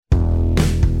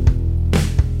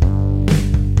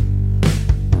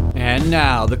And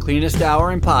now, the cleanest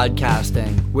hour in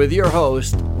podcasting with your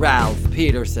host, Ralph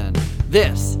Peterson.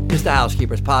 This is the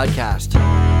Housekeepers Podcast.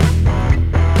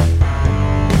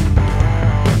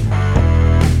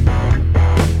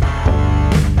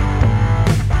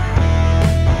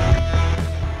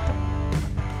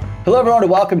 Hello, everyone, and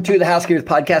welcome to the Housekeepers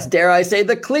Podcast. Dare I say,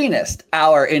 the cleanest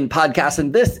hour in podcast.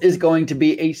 And this is going to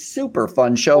be a super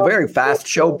fun show, very fast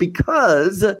show,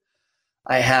 because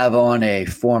I have on a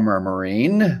former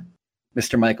Marine,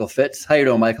 Mr. Michael Fitz. How you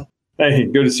doing, Michael? Hey,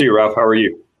 good to see you, Ralph. How are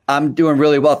you? I'm doing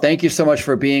really well. Thank you so much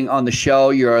for being on the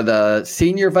show. You're the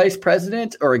Senior Vice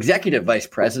President or Executive Vice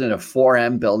President of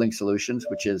 4M Building Solutions,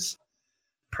 which is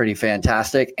pretty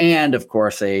fantastic. And, of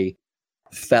course, a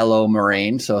fellow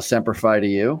Marine. So Semper Fi to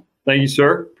you. Thank you,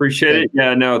 sir. Appreciate it.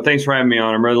 Yeah, no, thanks for having me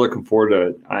on. I'm really looking forward to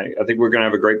it. I think we're going to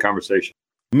have a great conversation.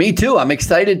 Me too. I'm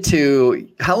excited to.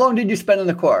 How long did you spend in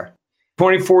the Corps?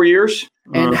 24 years.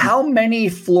 And how many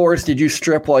floors did you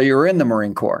strip while you were in the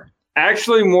Marine Corps?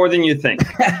 Actually, more than you think.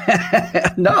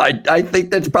 No, I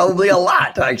think that's probably a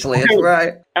lot, actually. That's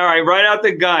right. All right, right out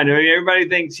the gun. I mean, everybody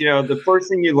thinks, the first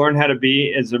thing you learn how to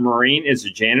be as a Marine is a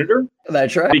janitor.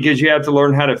 That's right. Because you have to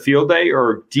learn how to field day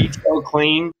or detail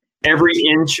clean every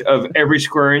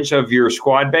square inch of your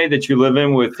squad bay that you live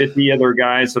in with 50 other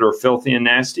guys that are filthy and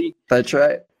nasty. That's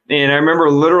right. And I remember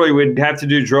literally we'd have to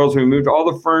do drills. We moved all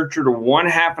the furniture to one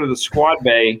half of the squad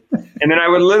bay. And then I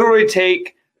would literally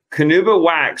take Canuba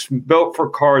wax built for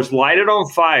cars, light it on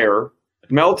fire,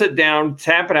 melt it down,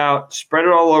 tap it out, spread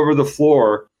it all over the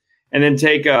floor, and then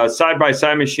take a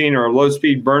side-by-side machine or a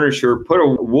low-speed burnisher, put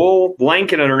a wool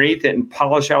blanket underneath it, and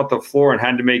polish out the floor and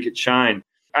had to make it shine.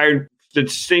 I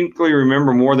distinctly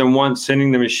remember more than once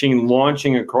sending the machine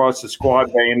launching across the squad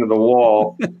bay into the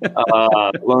wall,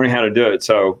 learning how to do it.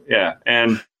 So, yeah.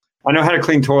 And I know how to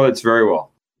clean toilets very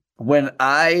well. When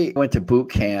I went to boot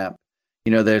camp,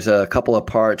 there's a couple of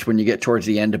parts when you get towards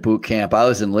the end of boot camp. I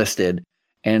was enlisted.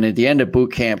 And at the end of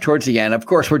boot camp, towards the end, of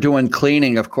course, we're doing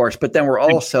cleaning, of course, but then we're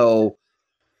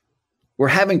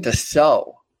having to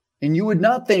sew. And you would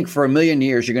not think for a million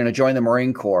years you're going to join the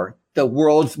Marine Corps, the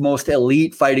world's most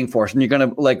elite fighting force. And you're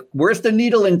going to where's the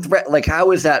needle and thread?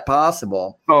 How is that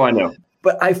possible? Oh, I know.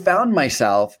 But I found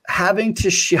myself having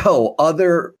to show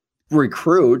other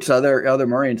recruits, other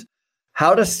Marines,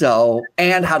 how to sew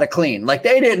and how to clean.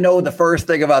 They didn't know the first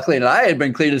thing about cleaning. I had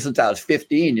been cleaning since I was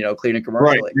 15, cleaning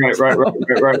commercially. Right.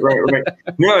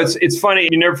 No, it's funny.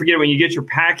 You never forget when you get your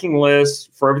packing list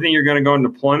for everything you're going to go on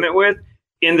deployment with,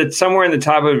 somewhere in the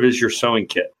top of it is your sewing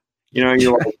kit. You're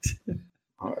like,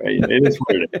 all right, it is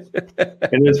what it is.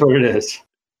 It is what it is.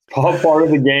 All part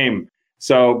of the game.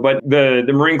 So, but the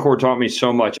Marine Corps taught me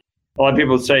so much. A lot of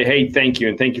people say, hey, thank you.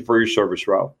 And thank you for your service,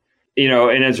 Ralph.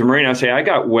 And as a Marine, I say, I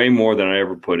got way more than I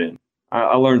ever put in.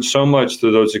 I learned so much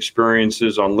through those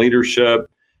experiences on leadership,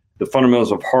 the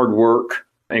fundamentals of hard work,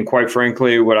 and quite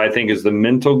frankly, what I think is the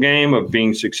mental game of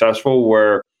being successful,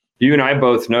 where you and I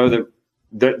both know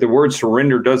that the word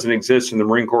surrender doesn't exist in the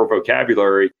Marine Corps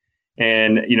vocabulary.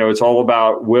 And, it's all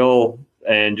about will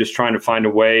and just trying to find a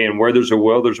way. And where there's a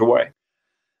will, there's a way.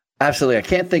 Absolutely. I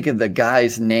can't think of the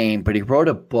guy's name, but he wrote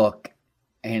a book.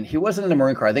 And he wasn't in the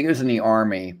Marine Corps. I think he was in the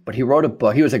Army. But he wrote a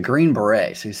book. He was a Green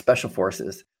Beret, so he's Special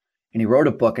Forces. And he wrote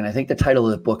a book. And I think the title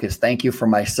of the book is Thank You for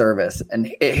My Service.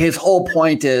 And his whole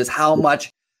point is how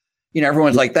much,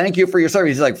 everyone's like, thank you for your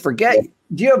service. He's like,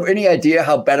 do you have any idea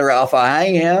how better off I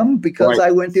am because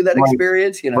I went through that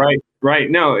experience?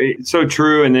 Right. No, it's so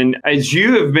true. And then as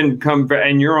you have become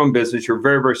in your own business, you're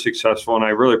very, very successful. And I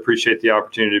really appreciate the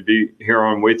opportunity to be here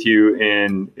on with you.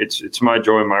 And it's my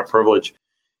joy and my privilege.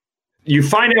 You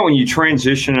find out when you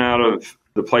transition out of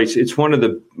the place, it's one of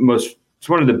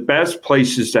the best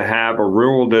places to have a real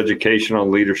world education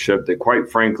on leadership that, quite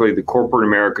frankly, the corporate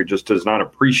America just does not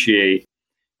appreciate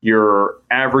your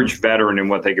average veteran and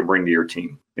what they can bring to your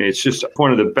team. It's just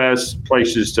one of the best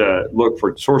places to look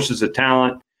for sources of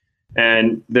talent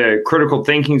and the critical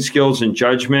thinking skills and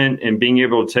judgment and being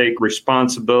able to take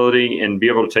responsibility and be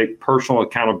able to take personal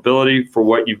accountability for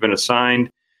what you've been assigned.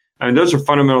 I mean, those are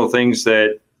fundamental things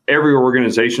that every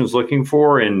organization is looking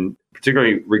for, and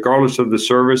particularly regardless of the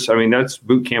service. I mean, that's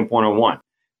boot camp 101.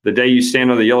 The day you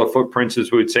stand on the yellow footprints,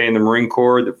 as we would say in the Marine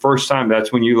Corps, the first time,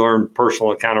 that's when you learn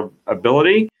personal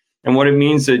accountability and what it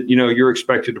means that, you're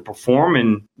expected to perform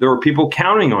and there are people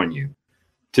counting on you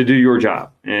to do your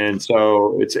job. And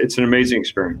so it's an amazing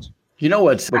experience.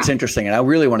 What's interesting, and I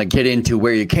really want to get into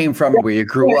where you came from, where you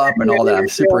grew up and all that. I'm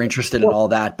super interested in all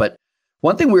that. But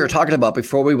one thing we were talking about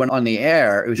before we went on the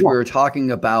air is we were talking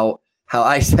about how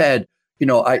I said,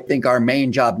 I think our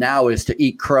main job now is to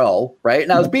eat crow, right?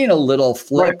 And I was being a little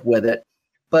flip with it.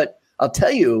 But I'll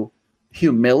tell you,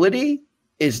 humility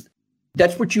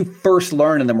that's what you first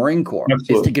learn in the Marine Corps.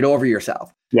 Absolutely. Is to get over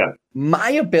yourself. Yeah. My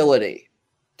ability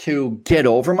to get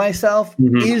over myself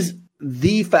is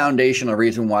the foundational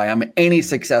reason why I'm any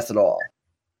success at all.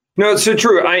 No, it's so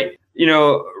true.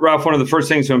 Ralph, one of the first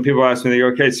things when people ask me, they go,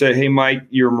 okay, say, hey, Mike,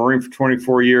 you're a Marine for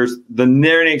 24 years. The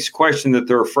next question that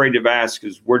they're afraid to ask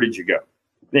is, where did you go?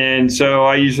 And so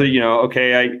I usually,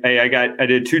 I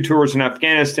did 2 tours in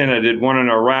Afghanistan. I did 1 in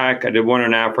Iraq. I did 1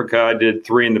 in Africa. I did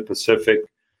 3 in the Pacific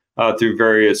through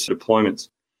various deployments.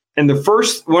 And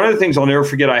one of the things I'll never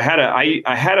forget, I had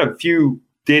a few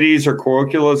ditties or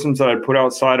colloquialisms that I'd put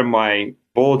outside of my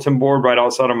bulletin board right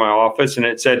outside of my office. And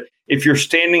it said, if you're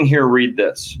standing here, read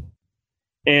this.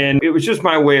 And it was just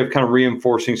my way of kind of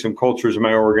reinforcing some cultures in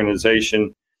my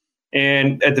organization.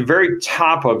 And at the very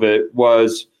top of it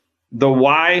was the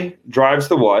why drives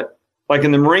the what. Like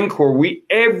in the Marine Corps,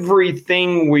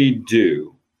 everything we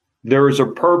do, there is a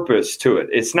purpose to it.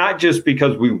 It's not just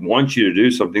because we want you to do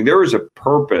something. There is a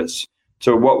purpose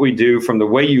to what we do, from the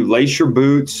way you lace your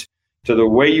boots to the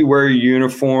way you wear your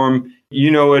uniform.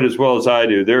 You know it as well as I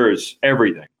do. There is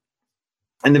everything.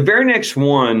 And the very next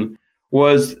one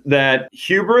was that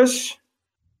hubris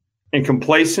and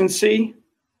complacency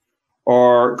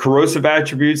are corrosive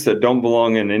attributes that don't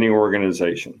belong in any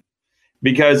organization.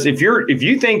 Because if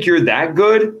you think you're that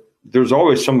good, there's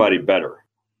always somebody better.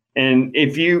 And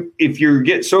if you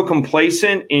get so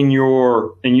complacent and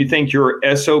you think your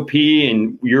SOP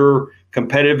and your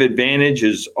competitive advantage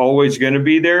is always going to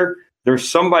be there, there's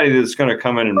somebody that's going to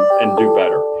come in and do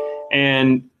better.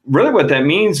 And really what that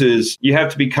means is you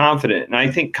have to be confident. And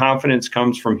I think confidence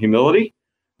comes from humility,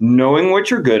 knowing what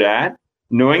you're good at,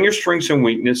 knowing your strengths and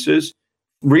weaknesses,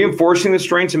 reinforcing the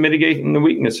strengths and mitigating the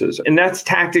weaknesses. And that's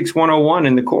tactics 101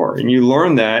 in the Corps. And you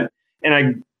learn that. And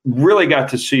I really got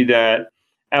to see that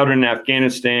out in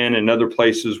Afghanistan and other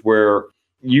places where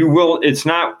it's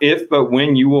not if, but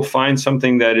when you will find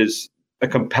something that is a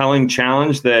compelling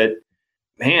challenge that,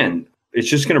 man, it's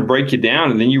just going to break you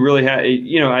down. And then you really have,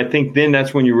 I think then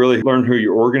that's when you really learn who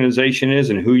your organization is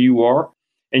and who you are.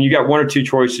 And you got 1 or 2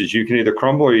 choices. You can either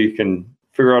crumble or you can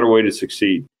figure out a way to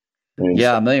succeed. And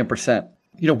yeah, 1,000,000%.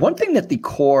 One thing that the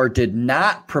Corps did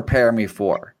not prepare me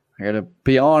for, I got to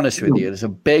be honest with you, it's a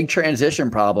big transition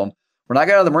problem. When I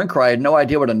got out of the Marine Corps, I had no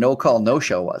idea what a no-call,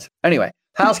 no-show was. Anyway,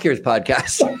 House Gears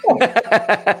podcast.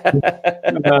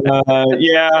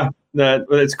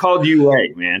 It's called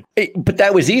UA, man. But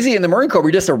that was easy in the Marine Corps.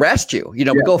 We just arrest you. We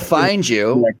go find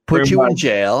you, put you in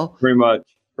jail. Pretty much.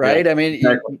 Right? Yeah, I mean,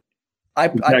 exactly.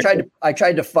 I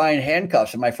tried to find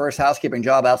handcuffs in my first housekeeping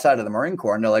job outside of the Marine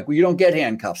Corps, and they're like, "Well, you don't get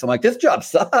handcuffs." I'm like, "This job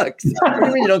sucks." What do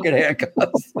you mean you don't get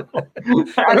handcuffs?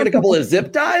 I get a couple of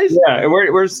zip ties. Yeah,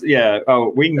 where's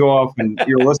Oh, we can go off, and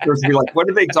your listeners will be like, "What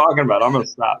are they talking about?" I'm gonna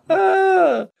stop.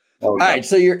 All right,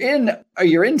 so you're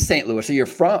in St. Louis. So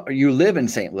you live in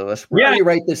St. Louis. Where are you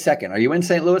right this second? Are you in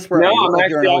St. Louis? Where are you? I'm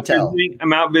actually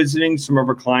I'm out visiting some of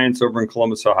our clients over in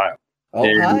Columbus, Ohio.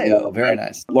 Ohio, very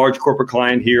nice. Large corporate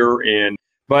client here.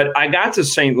 But I got to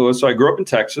St. Louis. So I grew up in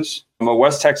Texas. I'm a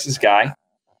West Texas guy.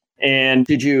 And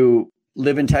did you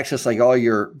live in Texas like all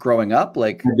your growing up?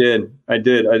 Like I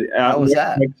did. How was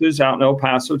that? Texas, out in El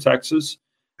Paso, Texas.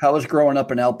 How was growing up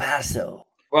in El Paso?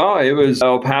 Well, it was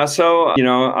El Paso.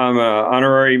 I'm an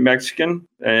honorary Mexican,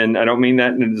 and I don't mean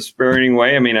that in a disparaging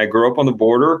way. I mean, I grew up on the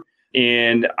border,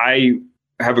 and I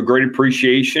have a great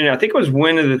appreciation. I think it was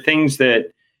one of the things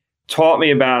that taught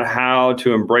me about how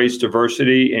to embrace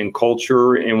diversity and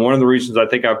culture. And one of the reasons I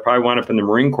think I probably wound up in the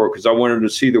Marine Corps, because I wanted to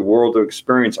see the world, to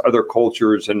experience other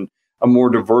cultures and a more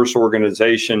diverse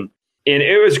organization. And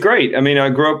it was great. I mean, I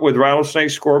grew up with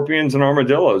rattlesnakes, scorpions, and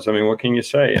armadillos. I mean, what can you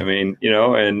say? I mean,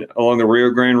 and along the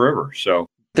Rio Grande River. So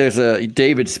there's a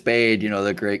David Spade,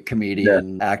 the great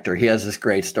comedian actor. He has this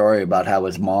great story about how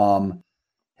his mom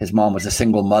was a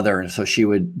single mother. And so she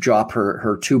would drop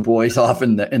her 2 boys off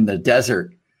in the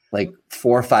desert, like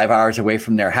 4 or 5 hours away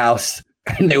from their house.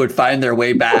 And they would find their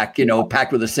way back,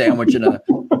 packed with a sandwich and a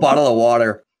bottle of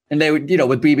water. And they would,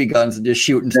 with BB guns and just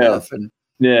shoot and stuff. And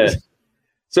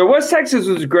so West Texas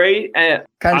was great.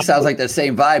 Kind of sounds like the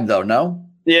same vibe, though, no?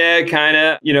 Yeah, kind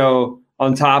of.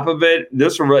 On top of it,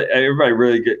 everybody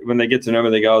really get, when they get to know me,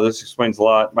 they go, "Oh, this explains a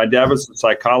lot." My dad was a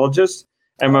psychologist,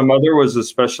 and my mother was a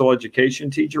special education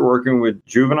teacher working with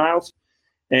juveniles.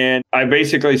 And I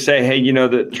basically say, "Hey,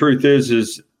 the truth is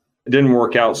it didn't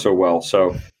work out so well."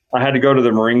 So I had to go to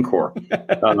the Marine Corps.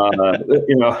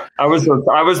 I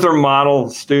was their model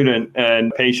student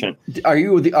and patient. Are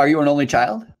you an only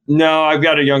child? No, I've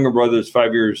got a younger brother that's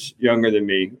 5 years younger than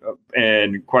me.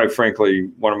 And quite frankly,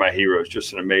 one of my heroes,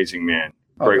 just an amazing man.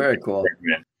 Very cool. Great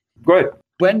man. Go ahead.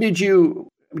 When did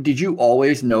you Did you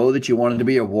always know that you wanted to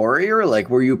be a warrior? Like,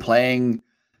 were you playing,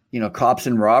 cops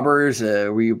and robbers?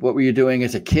 What were you doing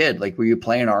as a kid? Like, were you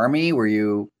playing army? Were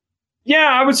you? Yeah,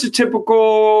 I was a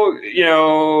typical,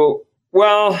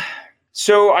 well,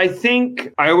 so I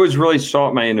think I always really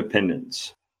sought my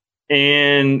independence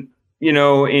and,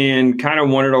 and kind of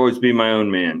wanted to always be my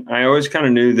own man. I always kind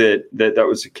of knew that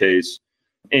was the case.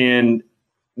 And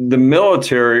the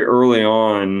military early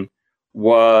on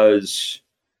was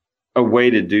a way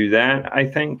to do that, I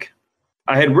think.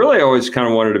 I had really always kind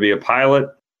of wanted to be a pilot.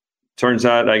 Turns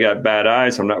out I got bad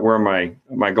eyes. I'm not wearing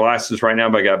my glasses right now,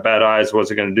 but I got bad eyes.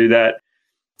 Wasn't going to do that.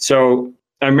 So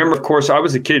I remember, of course, I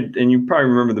was a kid, and you probably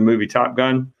remember the movie Top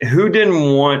Gun. Who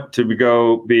didn't want to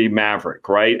go be Maverick,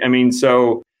 right? I mean,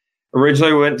 so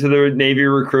originally went to the Navy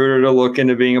recruiter to look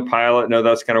into being a pilot. No,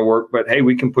 that's going to work. But hey,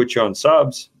 we can put you on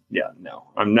subs. Yeah, no,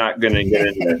 I'm not going to get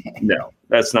into that. No,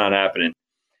 that's not happening.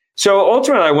 So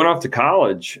ultimately, I went off to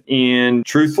college and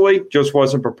truthfully just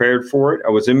wasn't prepared for it. I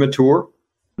was immature,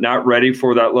 not ready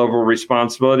for that level of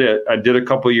responsibility. I did a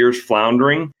couple of years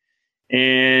floundering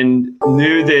and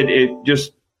knew that it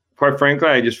just, quite frankly,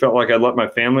 I just felt like I let my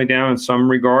family down in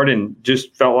some regard and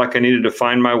just felt like I needed to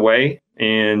find my way.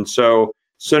 And so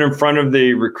stood in front of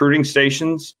the recruiting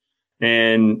stations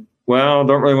and, well,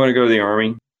 don't really want to go to the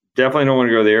Army. Definitely don't want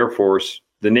to go to the Air Force.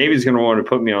 The Navy's going to want to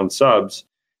put me on subs.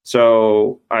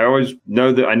 So I always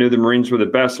know that I knew the Marines were the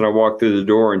best, and I walked through the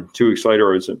door, and 2 weeks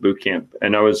later I was at boot camp,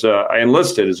 and I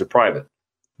enlisted as a private.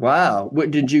 Wow.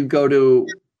 What did you go to?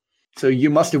 So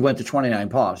you must have went to 29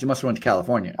 Palms. You must have went to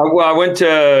California. Well, I went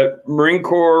to Marine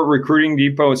Corps Recruiting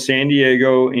Depot in San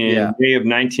Diego in May of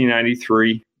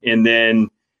 1993, and then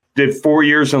did 4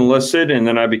 years enlisted, and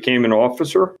then I became an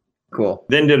officer. Cool.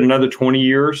 Then did another 20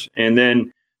 years, and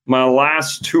then my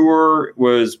last tour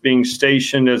was being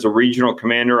stationed as a regional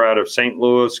commander out of St.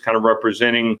 Louis, kind of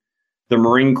representing the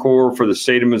Marine Corps for the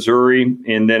state of Missouri,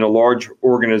 and then a large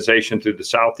organization through the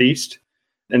Southeast.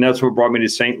 And that's what brought me to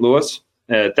St. Louis.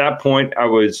 At that point, I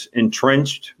was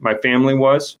entrenched. My family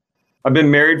was. I've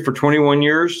been married for 21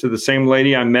 years to the same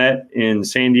lady I met in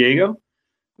San Diego.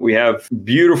 We have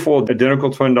beautiful identical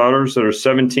twin daughters that are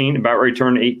 17, about ready to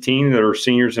turn 18, that are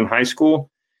seniors in high school.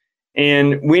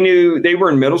 And we knew they were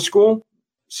in middle school.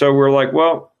 So we're like,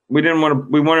 well, we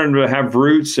wanted to have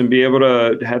roots and be able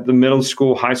to have the middle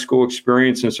school, high school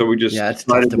experience. And so we just, it's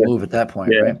tough to move at that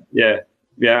point, right?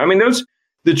 Yeah. I mean,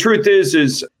 the truth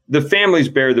is the families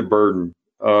bear the burden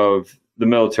of the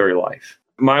military life.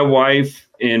 My wife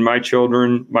and my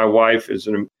children, my wife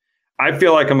I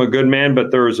feel like I'm a good man,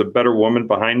 but there is a better woman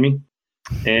behind me.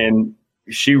 And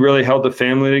she really held the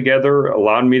family together,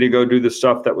 allowed me to go do the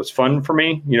stuff that was fun for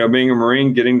me. Being a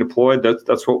Marine, getting deployed,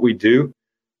 that's what we do.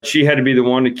 She had to be the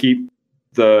one to keep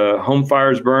the home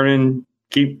fires burning,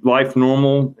 keep life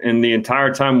normal, and the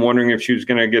entire time wondering if she was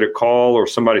going to get a call or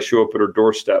somebody show up at her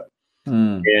doorstep.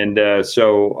 And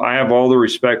so I have all the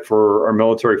respect for our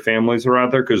military families that are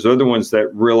out there because they're the ones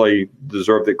that really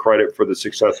deserve the credit for the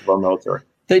success of our military.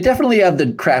 They definitely have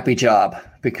the crappy job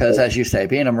because, as you say,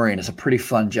 being a Marine is a pretty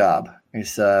fun job. It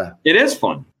is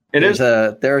fun.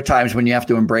 There are times when you have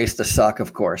to embrace the suck,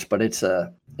 of course, but it's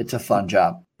a fun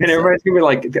job. And everybody's gonna be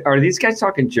like, "Are these guys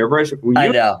talking gibberish?" I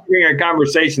know. Hearing a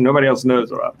conversation nobody else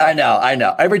knows about. I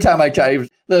know. Every time I try,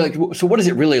 they're like, "So what is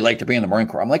it really like to be in the Marine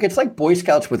Corps?" I'm like, "It's like Boy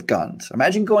Scouts with guns.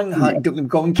 Imagine going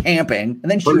camping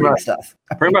and then shooting stuff."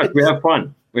 Pretty much, we have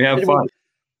fun.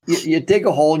 You dig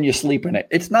a hole and you sleep in it.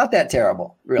 It's not that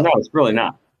terrible, really. No, it's really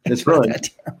not. It's really not that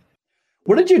terrible.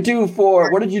 What did you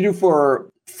do for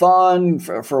fun,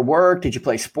 for work? Did you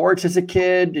play sports as a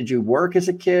kid? Did you work as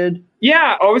a kid?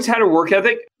 Yeah, I always had a work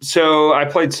ethic. So I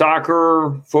played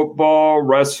soccer, football,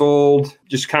 wrestled,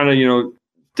 just kind of,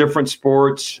 different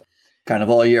sports. Kind of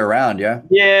all year round, yeah?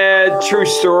 Yeah, true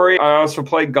story. I also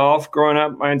played golf growing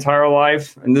up my entire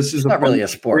life. And this is not really a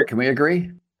sport. Can we agree?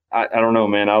 I don't know,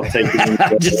 man. I'll take it.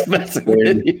 I'm just messing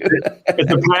with you.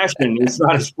 It's a passion. It's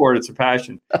not a sport. It's a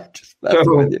passion. I'm just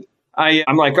messing with you.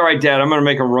 I'm like, all right, Dad, I'm going to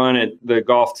make a run at the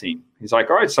golf team. He's like,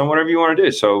 all right, son, whatever you want to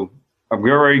do. So I'm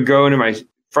ready to go into my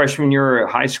freshman year at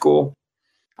high school.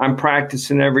 I'm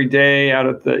practicing every day out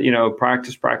at the,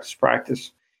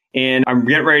 practice. And I'm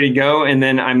getting ready to go. And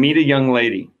then I meet a young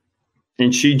lady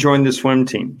and she joined the swim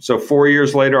team. So 4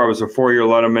 years later, I was a 4-year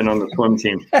letterman on the swim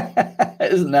team.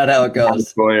 Isn't that how it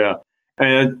goes? Oh, yeah.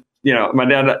 And, my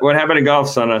dad, what happened to golf,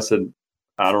 son? I said,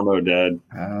 I don't know, Dad.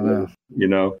 I don't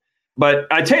know. But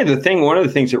I tell you one of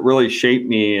the things that really shaped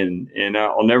me, and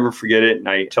I'll never forget it, and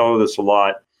I tell her this a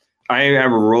lot, I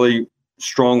have a really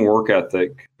strong work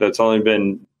ethic that's only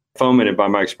been fomented by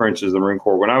my experiences in the Marine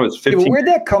Corps. When I was 15. Where'd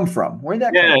that come from?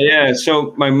 Yeah.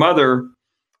 So my mother,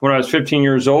 when I was 15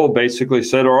 years old, basically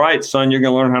said, all right, son, you're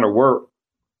going to learn how to work.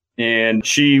 And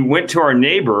she went to our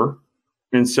neighbor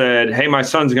and said, hey, my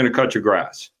son's going to cut your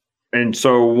grass. And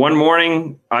so one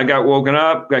morning I got woken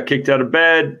up, got kicked out of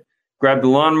bed, grabbed the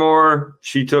lawnmower.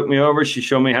 She took me over. She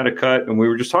showed me how to cut. And we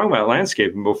were just talking about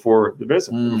landscaping before the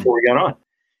business, before we got on.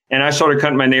 And I started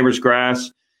cutting my neighbor's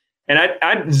grass. And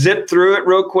I'd zip through it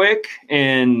real quick.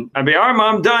 And I'd be, all right,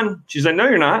 Mom, done. She's like, no,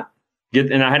 you're not.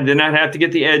 Then I'd have to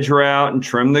get the edge out and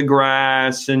trim the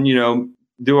grass and,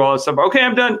 do all that stuff. Okay,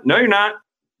 I'm done. No, you're not.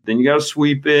 Then you got to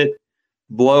sweep it,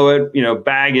 blow it,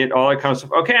 bag it, all that kind of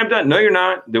stuff. Okay, I'm done. No, you're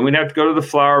not. Then we'd have to go to the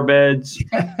flower beds.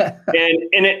 and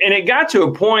it got to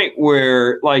a point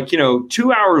where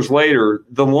 2 hours later,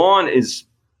 the lawn is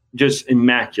just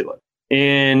immaculate.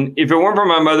 And if it weren't for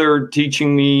my mother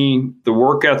teaching me the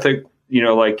work ethic,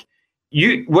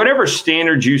 whatever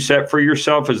standards you set for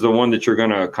yourself is the one that you're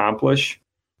going to accomplish.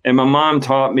 And my mom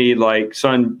taught me,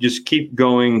 son, just keep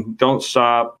going. Don't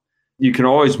stop. You can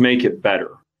always make it better.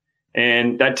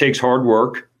 And that takes hard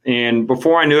work. And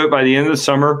before I knew it, by the end of the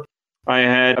summer, I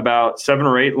had about 7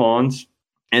 or 8 lawns.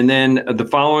 And then the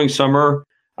following summer,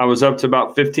 I was up to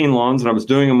about 15 lawns, and I was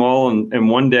doing them all in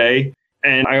one day.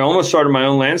 And I almost started my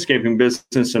own landscaping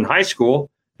business in high school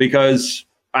because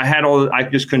I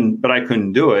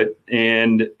couldn't do it.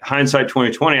 And hindsight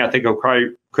 2020, I think I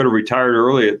probably could have retired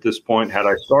early at this point had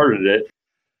I started it.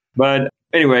 But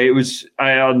anyway,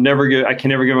 I can never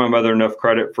give my mother enough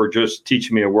credit for just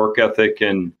teaching me a work ethic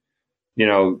and,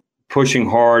 pushing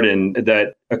hard, and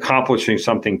that accomplishing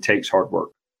something takes hard work.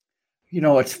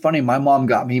 It's funny. My mom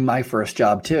got me my first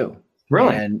job too.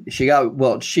 Really? And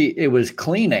it was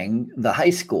cleaning the high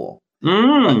school.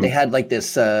 But they had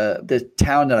this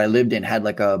town that I lived in had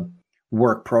a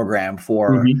work program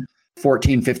for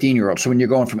 14, 15-year-olds. So when you're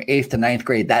going from 8th to 9th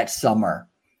grade that summer,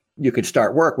 you could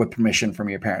start work with permission from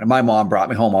your parent. And my mom brought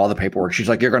me home all the paperwork. She's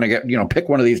like, you're going to get, pick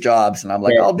one of these jobs. And I'm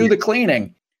like, I'll do the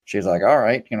cleaning. She's like, all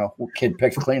right, kid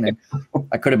picks cleaning.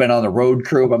 I could have been on the road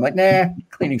crew, but I'm like, nah,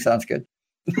 cleaning sounds good.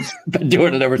 Been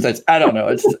doing it ever since. I don't know.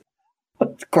 It's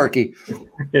quirky.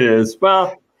 It is.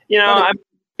 Well,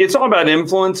 it's all about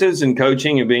influences and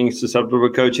coaching and being susceptible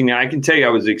to coaching. I can tell you I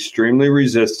was extremely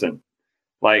resistant.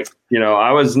 I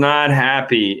was not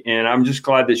happy. And I'm just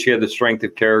glad that she had the strength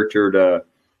of character to,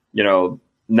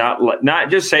 not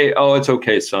just say, oh, it's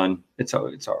okay, son. It's all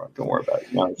right. Don't worry about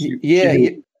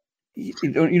it.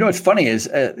 No, what's funny is,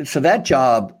 so that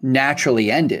job naturally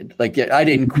ended. I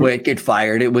didn't quit, get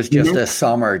fired. It was just a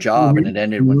summer job, and it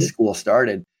ended when school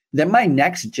started. Then my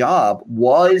next job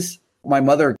was, my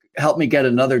mother helped me get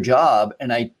another job,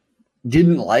 and I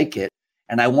didn't like it,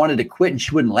 and I wanted to quit, and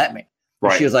she wouldn't let me.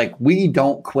 Right. She was like, we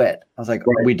don't quit. I was like,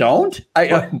 we don't?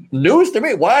 News to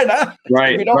me. Why not?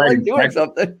 Right. We don't like doing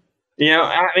something.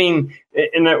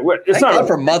 It's Thank God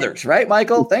for mothers, right,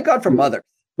 Michael? Thank God for mothers.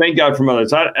 Thank God for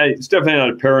mothers. It's definitely not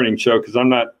a parenting show because I'm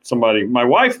not somebody, my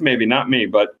wife, maybe not me,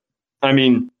 but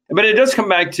but it does come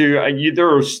back to, there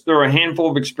are a handful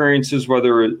of experiences,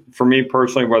 whether for me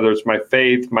personally, whether it's my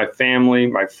faith, my family,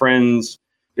 my friends,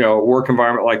 work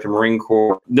environment like the Marine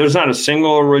Corps. There's not a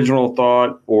single original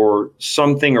thought or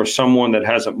something or someone that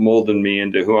hasn't molded me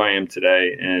into who I am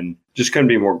today, and just couldn't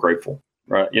be more grateful.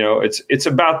 Right? It's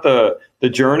about the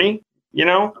journey. In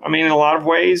a lot of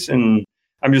ways, and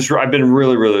I've been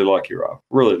really, really lucky, Rob.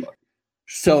 Really lucky.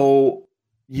 So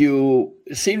you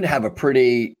seem to have a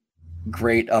pretty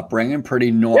great upbringing, pretty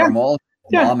normal.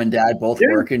 Yeah. Mom and dad both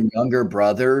working, younger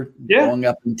brother growing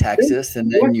up in Texas,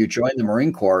 and then you joined the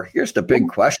Marine Corps. Here's the big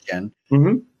question.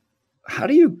 How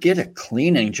do you get a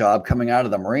cleaning job coming out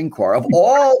of the Marine Corps of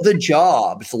all the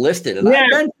jobs listed? And I've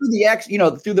been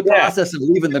through through the process of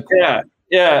leaving the Corps.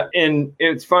 Yeah. And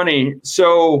it's funny.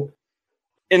 So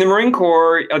in the Marine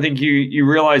Corps, I think you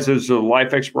realize there's a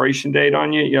life expiration date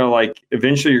on you.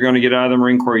 Eventually you're going to get out of the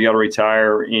Marine Corps, you got to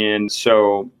retire. And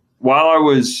so while I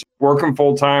was working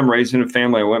full-time, raising a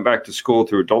family, I went back to school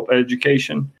through adult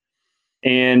education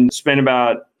and spent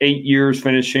about 8 years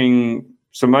finishing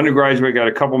some undergraduate, got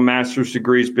a couple master's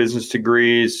degrees, business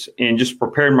degrees, and just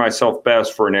prepared myself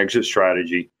best for an exit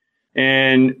strategy.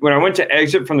 And when I went to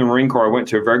exit from the Marine Corps, I went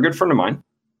to a very good friend of mine.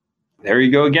 There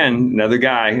you go again, another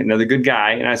good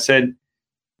guy. And I said,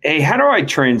 hey, how do I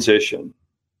transition?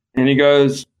 And he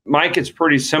goes, Mike, it's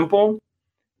pretty simple.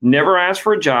 Never ask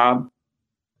for a job.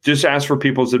 Just ask for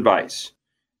people's advice.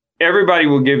 Everybody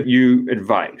will give you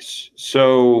advice.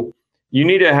 So you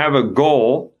need to have a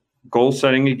goal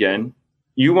setting again.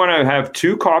 You want to have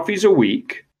 2 coffees a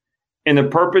week. And the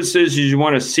purpose is you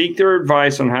want to seek their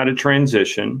advice on how to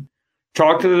transition,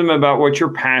 talk to them about what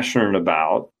you're passionate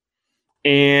about,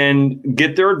 and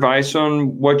get their advice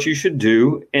on what you should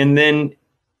do. And then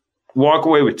walk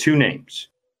away with two names.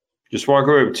 Just walk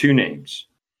away with two names.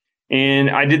 And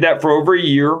I did that for over a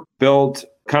year, built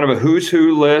kind of a who's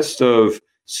who list of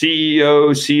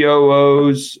CEOs,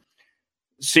 COOs,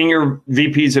 senior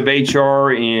VPs of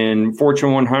HR in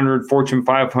Fortune 100, Fortune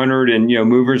 500, and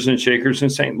movers and shakers in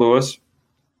St. Louis.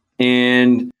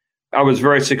 And I was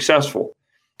very successful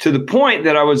to the point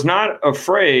that I was not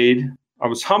afraid. I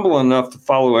was humble enough to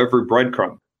follow every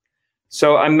breadcrumb.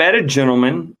 So I met a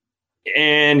gentleman,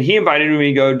 and he invited me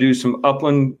to go do some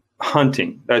upland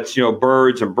hunting. That's,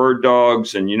 birds and bird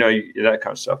dogs and, that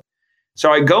kind of stuff.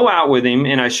 So I go out with him,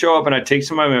 and I show up, and I take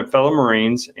some of my fellow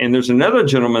Marines, and there's another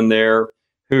gentleman there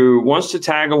who wants to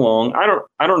tag along.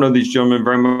 I don't know these gentlemen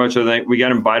very much. I think we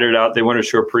got invited out. They want to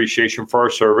show appreciation for our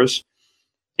service.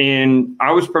 And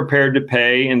I was prepared to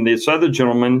pay. And this other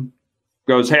gentleman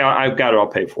goes, hey, I've got it. I'll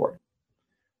pay for it.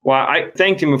 Well, I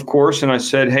thanked him, of course. And I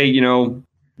said, hey,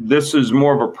 this is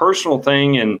more of a personal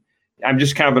thing. And I'm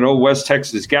just kind of an old West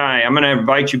Texas guy. I'm going to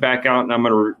invite you back out, and I'm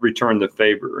going to return the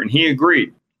favor. And he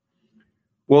agreed.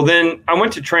 Well, then I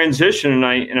went to transition, and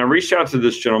I reached out to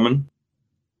this gentleman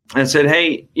and said,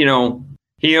 hey, he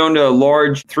owned a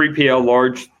large 3PL,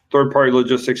 large third-party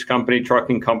logistics company,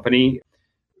 trucking company,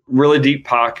 really deep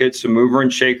pockets, a mover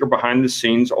and shaker behind the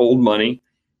scenes, old money.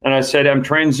 And I said, I'm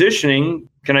transitioning.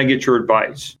 Can I get your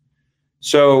advice?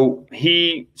 So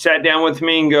he sat down with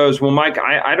me and goes, well, Mike,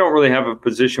 I don't really have a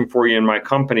position for you in my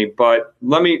company, but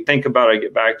let me think about it. I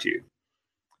get back to you.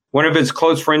 One of his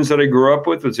close friends that I grew up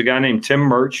with was a guy named Tim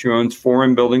Murch, who owns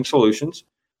Foreign Building Solutions.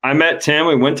 I met Tim.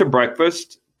 We went to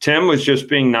breakfast. Tim was just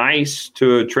being nice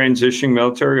to a transitioning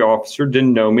military officer,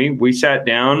 didn't know me. We sat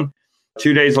down.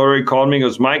 2 days later, he called me and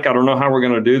goes, Mike, I don't know how we're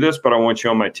going to do this, but I want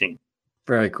you on my team.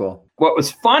 Very cool. What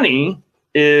was funny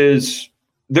is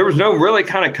there was no really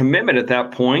kind of commitment at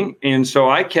that point. And so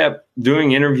I kept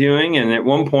doing interviewing. And at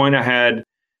one point I had,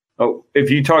 if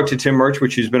you talk to Tim Murch,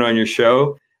 which he's been on your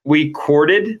show, we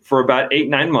courted for about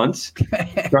 8-9 months,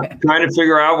 trying to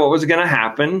figure out what was going to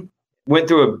happen. Went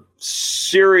through a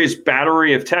serious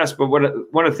battery of tests. But one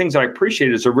of the things I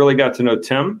appreciate is I really got to know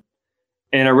Tim,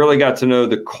 and I really got to know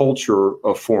the culture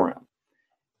of Forum.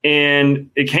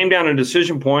 And it came down to a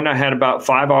decision point. I had about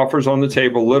 5 offers on the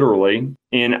table, literally.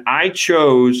 And I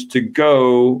chose to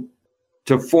go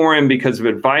to Forum because of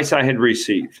advice I had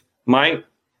received. Mike,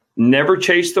 never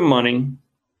chase the money.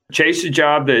 Chase a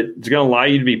job that's going to allow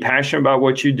you to be passionate about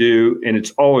what you do. And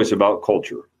it's always about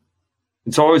culture.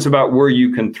 It's always about where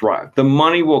you can thrive. The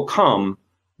money will come.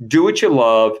 Do what you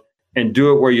love and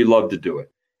do it where you love to do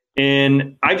it.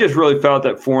 And I just really felt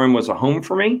that Forum was a home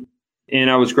for me. And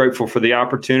I was grateful for the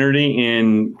opportunity.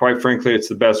 And quite frankly,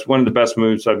 it's one of the best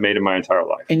moves I've made in my entire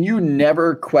life. And you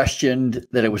never questioned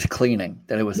that it was cleaning,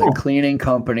 that it was a cleaning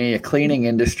company, a cleaning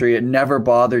industry. It never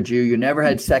bothered you. You never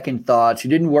had second thoughts. You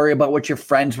didn't worry about what your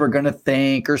friends were going to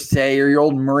think or say, or your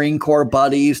old Marine Corps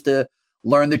buddies to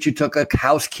learn that you took a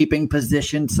housekeeping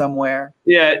position somewhere.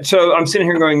 Yeah. So I'm sitting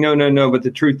here going, no. But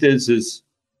the truth is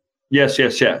yes.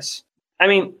 I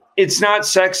mean, it's not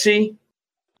sexy.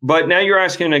 But now you're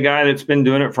asking a guy that's been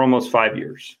doing it for almost 5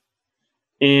 years.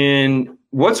 And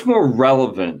what's more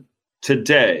relevant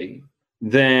today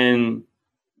than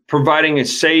providing a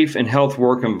safe and health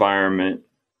work environment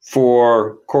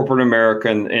for corporate America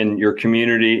and your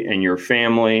community and your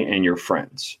family and your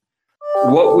friends?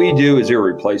 What we do is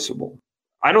irreplaceable.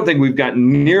 I don't think we've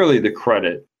gotten nearly the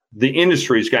credit. The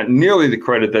industry's gotten nearly the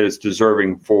credit that it's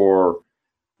deserving for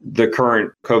the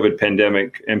current COVID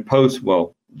pandemic and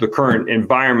the current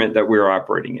environment that we're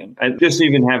operating in. I just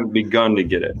even haven't begun to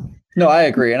get it. No, I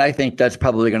agree. And I think that's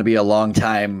probably going to be a long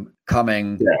time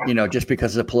coming, just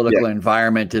because the political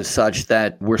environment is such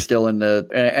that we're still and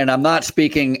I'm not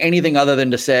speaking anything other than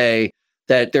to say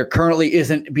that there currently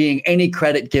isn't being any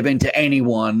credit given to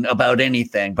anyone about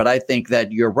anything. But I think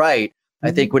that you're right. Mm-hmm.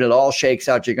 I think when it all shakes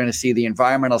out, you're going to see the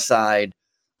environmental side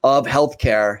of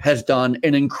healthcare has done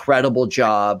an incredible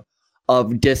job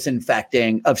of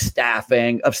disinfecting, of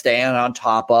staffing, of staying on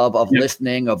top of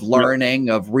listening, of learning,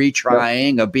 of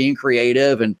retrying, of being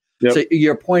creative. And so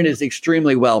your point is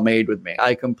extremely well made with me.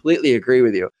 I completely agree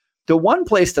with you. The one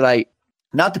place that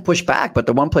not to push back, but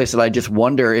the one place that I just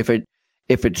wonder if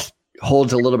it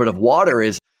holds a little bit of water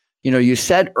is, you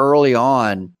said early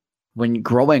on when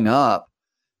growing up,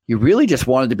 you really just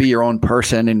wanted to be your own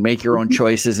person and make your own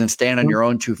choices and stand on your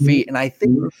own 2 feet. And I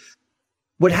think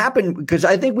what happened, because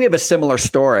I think we have a similar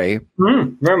story,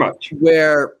 very much,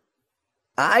 where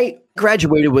I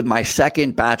graduated with my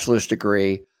second bachelor's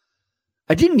degree.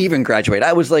 I didn't even graduate.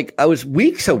 I was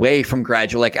weeks away from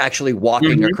graduate, like actually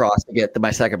walking across to get to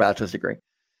my second bachelor's degree.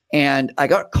 And I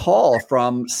got a call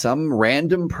from some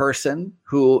random person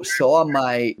who saw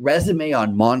my resume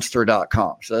on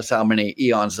monster.com. So that's how many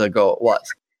eons ago it was.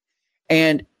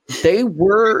 And they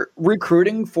were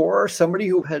recruiting for somebody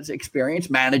who has experience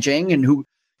managing and who,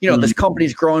 this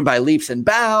company's growing by leaps and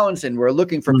bounds. And we're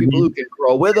looking for people who can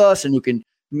grow with us and who can,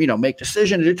 make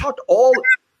decisions. They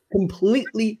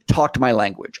completely talked my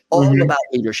language, all about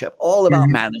leadership, all about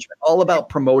management, all about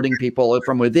promoting people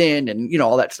from within and,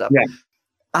 all that stuff. Yeah.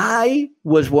 I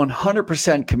was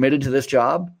 100% committed to this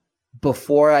job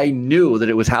before I knew that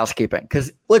it was housekeeping. Because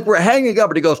we're hanging up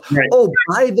and he goes, right. Oh,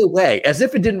 by the way, as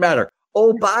if it didn't matter.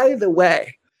 Oh, by the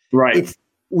way, right.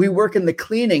 We work in the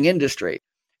cleaning industry.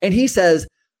 And he says,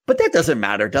 but that doesn't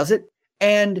matter, does it?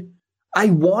 And I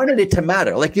wanted it to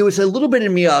matter. There was a little bit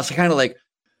in me, I was kind of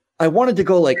I wanted to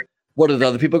go what are the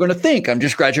other people going to think? I'm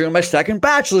just graduating my second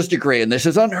bachelor's degree and this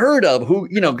is unheard of.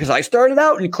 Because I started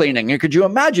out in cleaning. And could you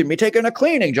imagine me taking a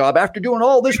cleaning job after doing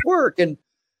all this work?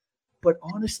 But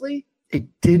honestly, it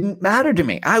didn't matter to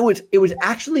me. It was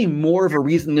actually more of a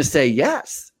reason to say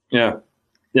yes. Yeah.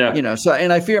 Yeah. So,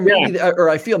 and I fear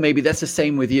maybe that's the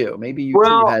same with you. Maybe you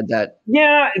too had that.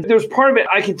 Yeah. There's part of it.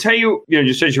 I can tell you,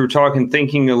 just as you were talking,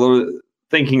 thinking a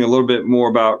little bit more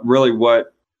about really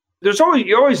what,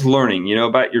 you're always learning,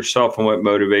 about yourself and what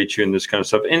motivates you and this kind of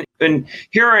stuff. And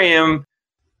here I am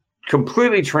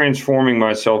completely transforming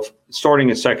myself, starting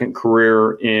a second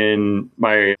career in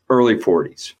my early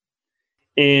 40s.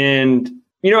 And,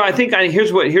 I think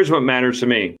here's what matters to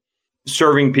me: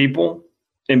 serving people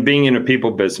and being in a people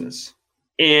business.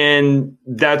 And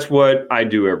that's what I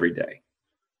do every day.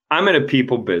 I'm in a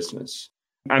people business.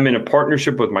 I'm in a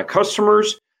partnership with my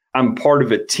customers. I'm part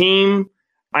of a team.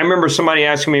 I remember somebody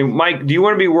asking me, Mike, do you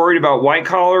want to be worried about white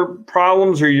collar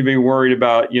problems or you be worried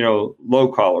about, low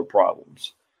collar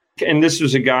problems? And this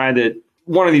was a guy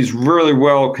one of these really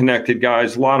well connected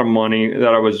guys, a lot of money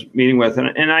that I was meeting with.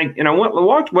 And I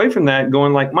walked away from that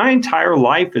going my entire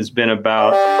life has been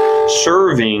about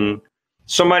serving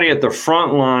somebody at the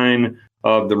front line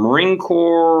of the Marine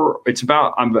Corps.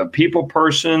 I'm a people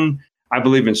person. I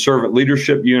believe in servant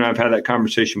leadership. You and I have had that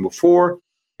conversation before.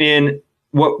 And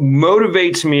what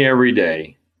motivates me every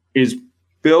day is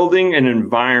building an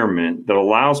environment that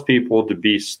allows people to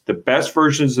be the best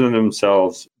versions of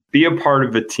themselves, be a part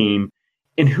of a team,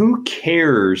 and who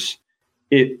cares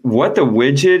what the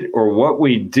widget or what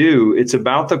we do? It's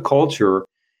about the culture.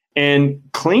 And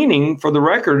cleaning, for the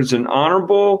record, is an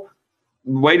honorable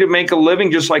way to make a living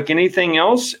just like anything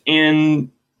else. And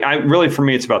for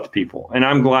me, it's about the people. And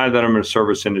I'm glad that I'm in a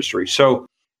service industry. So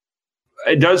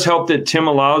it does help that Tim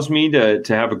allows me to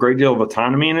have a great deal of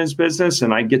autonomy in his business,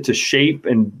 and I get to shape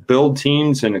and build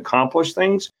teams and accomplish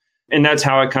things. And that's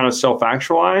how I kind of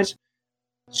self-actualize.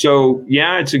 So,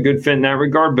 yeah, it's a good fit in that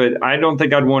regard, but I don't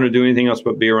think I'd want to do anything else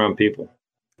but be around people.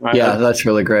 That's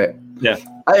really great. Yeah,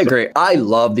 I agree. I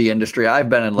love the industry. I've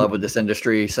been in love with this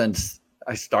industry since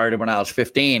I started when I was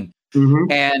 15.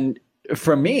 Mm-hmm. And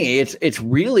for me, it's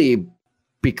really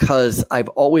because I've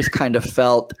always kind of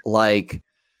felt like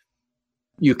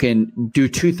you can do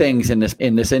two things in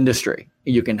this industry.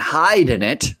 You can hide in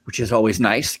it, which is always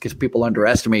nice because people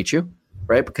underestimate you,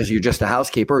 right? Because you're just a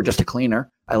housekeeper or just a cleaner.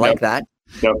 I like that.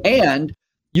 Yep. And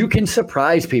you can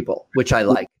surprise people, which I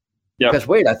like. Yep. Because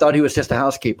wait, I thought he was just a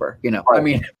housekeeper. Right. I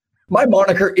mean, my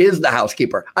moniker is the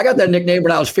housekeeper. I got that nickname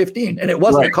when I was 15, and it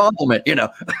wasn't a compliment.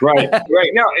 Right.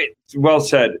 No, it's well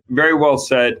said. Very well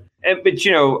said. But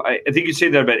I think you say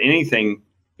that about anything,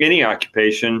 any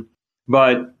occupation.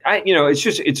 But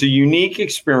it's a unique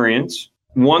experience,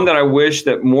 one that I wish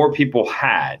that more people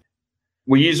had.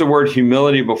 We used the word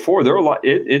humility before. There are a lot.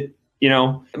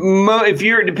 If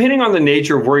you're depending on the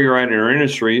nature of where you're at in our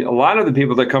industry, a lot of the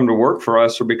people that come to work for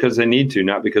us are because they need to,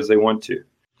 not because they want to.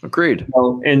 Agreed.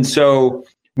 And so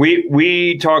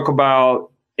we talk about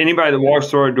anybody that walks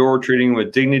through our door treating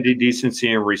with dignity,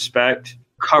 decency, and respect,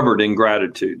 covered in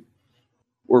gratitude.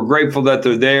 We're grateful that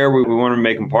they're there. We want to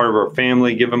make them part of our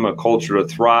family, give them a culture to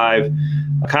thrive,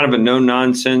 kind of a no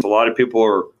nonsense. A lot of people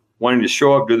are wanting to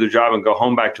show up, do their job, and go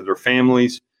home back to their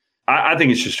families. I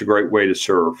think it's just a great way to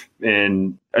serve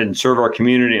and serve our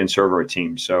community and serve our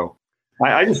team. So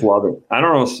I just love it. I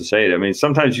don't know what else to say. I mean,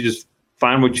 sometimes you just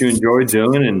find what you enjoy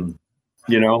doing and,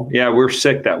 we're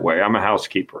sick that way. I'm a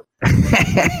housekeeper.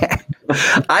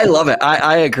 I love it.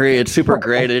 I agree. It's super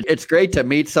great. It's great to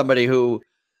meet somebody who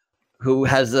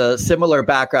has a similar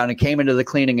background and came into the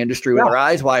cleaning industry with their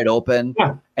eyes wide open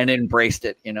and embraced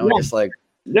it, just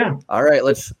all right,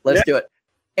 let's do it.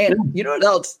 And you know what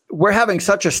else? We're having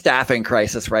such a staffing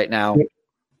crisis right now. Yep.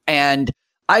 And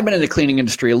I've been in the cleaning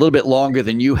industry a little bit longer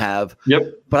than you have.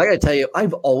 Yep. But I got to tell you,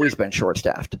 I've always been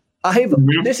short-staffed.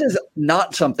 This is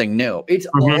not something new. It's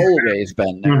Mm-hmm. always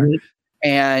been there. Mm-hmm.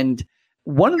 And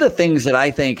one of the things that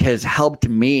I think has helped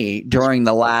me during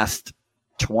the last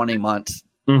 20 months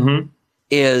Mm-hmm.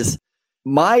 is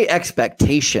my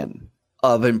expectation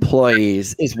of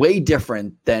employees is way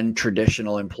different than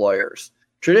traditional employers.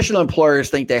 Traditional employers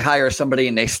think they hire somebody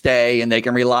and they stay and they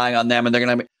can rely on them and they're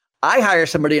going to. I hire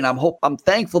somebody and I'm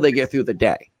thankful they get through the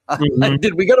day. Mm-hmm.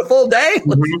 Did we get a full day?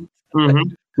 Mm-hmm.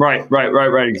 Mm-hmm.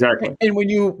 Right. Exactly. And when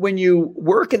you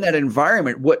work in that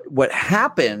environment, what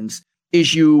happens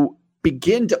is you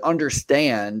begin to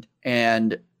understand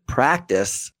and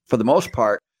practice, for the most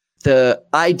part, the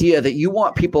idea that you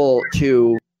want people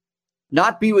to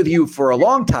not be with you for a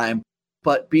long time,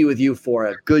 but be with you for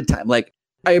a good time. Like,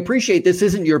 I appreciate this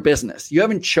isn't your business. You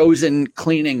haven't chosen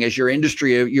cleaning as your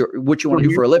industry, what you want to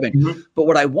do for a living. Mm-hmm. But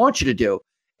what I want you to do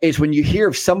is when you hear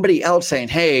of somebody else saying,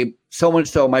 hey,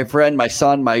 so-and-so, my friend, my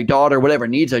son, my daughter, whatever,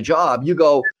 needs a job, you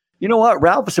go, you know what?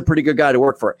 Ralph is a pretty good guy to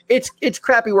work for. It's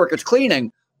crappy work. It's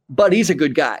cleaning, but he's a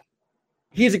good guy.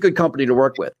 He's a good company to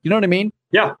work with. You know what I mean?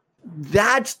 Yeah.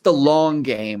 That's the long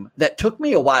game that took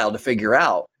me a while to figure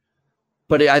out.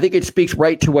 But I think it speaks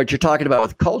right to what you're talking about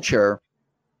with culture.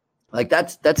 Like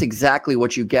that's exactly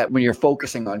what you get when you're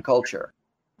focusing on culture.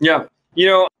 Yeah.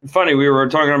 Funny, we were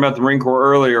talking about the Marine Corps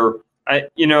earlier.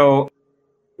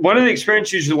 One of the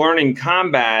experiences you learn in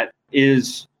combat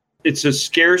is it's a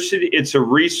scarcity, it's a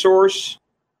resource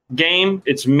game.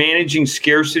 It's managing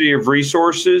scarcity of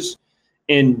resources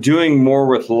and doing more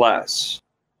with less.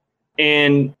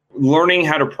 And learning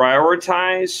how to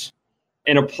prioritize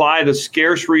and apply the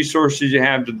scarce resources you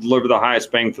have to deliver the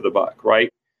highest bang for the buck,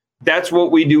 right? That's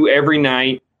what we do every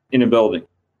night in a building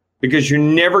because you're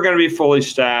never going to be fully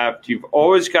staffed. You've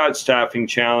always got staffing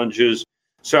challenges.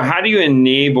 So how do you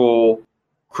enable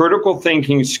critical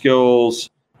thinking skills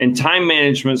and time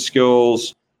management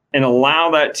skills and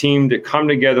allow that team to come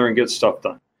together and get stuff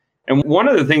done? And one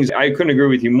of the things I couldn't agree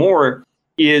with you more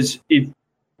is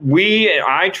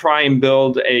I try and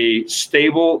build a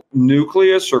stable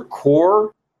nucleus or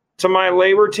core to my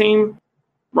labor team,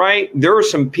 right? There are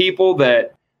some people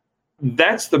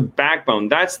that's the backbone,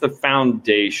 that's the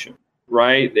foundation,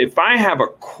 right? If I have a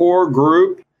core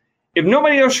group, if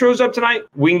nobody else shows up tonight,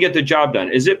 we can get the job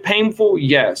done. Is it painful?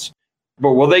 Yes.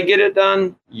 But will they get it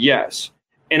done? Yes.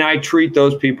 And I treat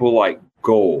those people like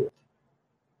gold.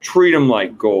 Treat them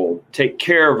like gold. Take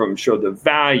care of them, show the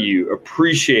value,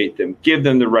 appreciate them, give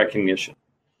them the recognition.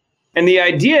 And the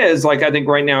idea is, like, I think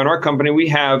right now in our company, we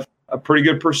have a pretty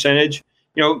good percentage,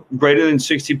 greater than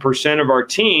 60% of our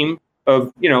team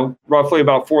of, roughly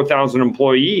about 4,000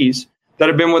 employees that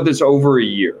have been with us over a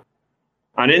year.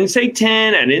 I didn't say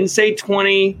 10, I didn't say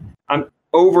 20, I'm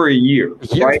over a year.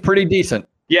 Yeah, right? It's pretty decent.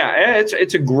 Yeah,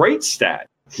 it's a great stat.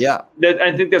 Yeah.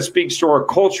 I think that speaks to our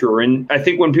culture. And I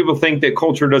think when people think that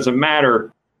culture doesn't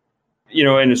matter,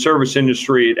 in the service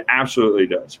industry, it absolutely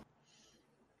does.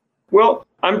 Well,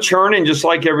 I'm churning just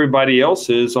like everybody else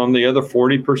is on the other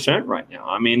 40% right now.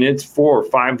 I mean, it's 4 or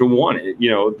 5 to 1,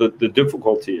 the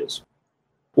difficulty is.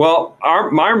 Well,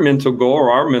 our mental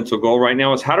goal right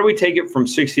now is how do we take it from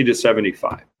 60 to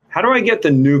 75? How do I get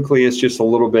the nucleus just a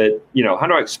little bit, how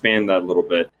do I expand that a little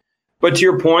bit? But to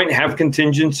your point, have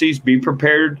contingencies, be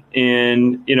prepared,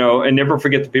 and never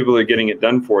forget the people that are getting it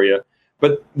done for you.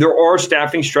 But there are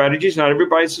staffing strategies. Not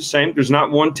everybody's the same. There's not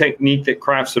one technique that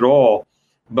crafts it all.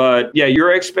 But yeah,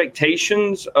 your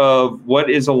expectations of what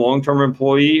is a long-term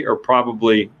employee are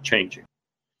probably changing.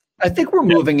 I think we're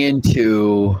moving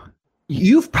into,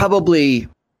 you've probably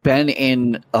been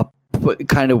in a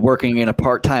kind of working in a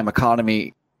part-time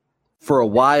economy for a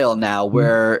while now,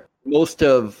 where most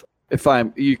of,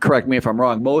 you correct me if I'm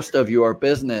wrong, most of your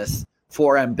business,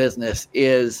 4M business,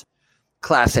 is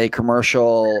Class A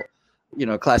commercial,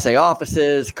 Class A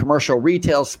offices, commercial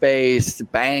retail space,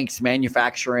 banks,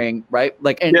 manufacturing, right?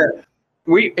 So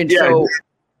we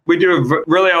do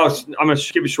really. I'm going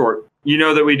to keep it short. You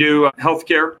know that we do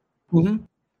healthcare. Mm-hmm.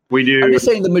 We do. I'm just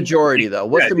saying the majority, though.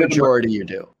 What's the majority you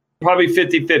do? Probably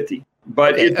 50-50.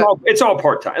 But okay. It's all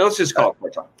part-time. Let's just call it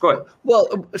part-time. Go ahead.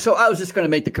 Well, so I was just going to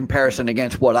make the comparison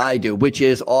against what I do, which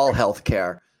is all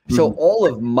healthcare. So all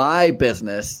of my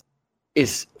business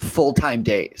is full-time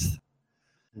days.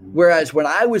 Whereas when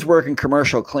I was working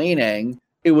commercial cleaning,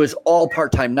 it was all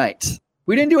part-time nights.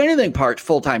 We didn't do anything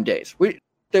full-time days.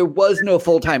 There was no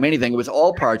full-time anything. It was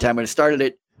all part-time. And it started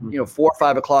at 4 or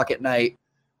 5 o'clock at night.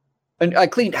 And I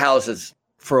cleaned houses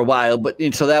for a while, but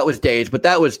so that was days, but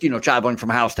that was, traveling from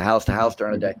house to house to house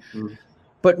during the day. Mm-hmm.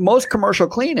 But most commercial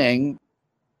cleaning,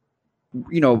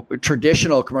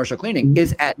 traditional commercial cleaning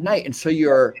is at night. And so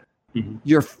you're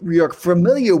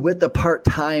familiar with the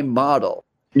part-time model.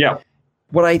 Yeah.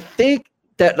 What I think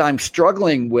that I'm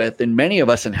struggling with, and many of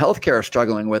us in healthcare are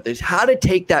struggling with, is how to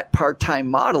take that part-time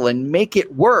model and make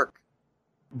it work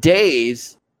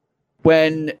days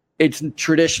when it's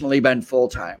traditionally been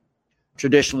full-time.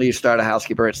 Traditionally, you start a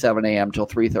housekeeper at 7 a.m. till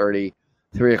 3:30,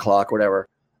 3 o'clock, whatever,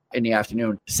 in the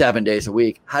afternoon, 7 days a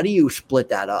week. How do you split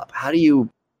that up? How do you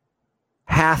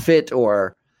half it?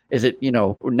 Or is it,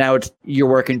 now you're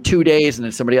working 2 days and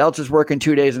then somebody else is working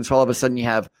 2 days. And so all of a sudden you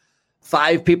have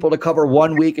 5 people to cover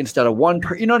 1 week instead of one.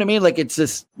 You know what I mean? Like it's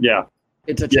just,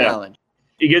 it's a challenge.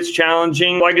 It gets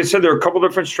challenging. Like I said, there are a couple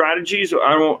different strategies.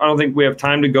 I don't think we have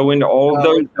time to go into all of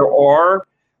those. There are,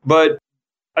 but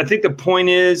I think the point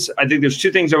is, I think there's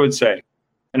 2 things I would say.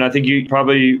 And I think you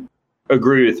probably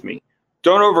agree with me.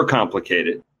 Don't overcomplicate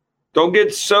it. Don't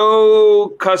get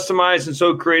so customized and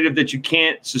so creative that you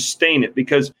can't sustain it,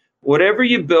 because whatever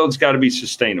you build's got to be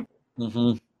sustainable.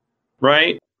 Mm-hmm.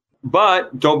 Right?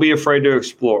 But don't be afraid to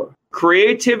explore.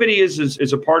 Creativity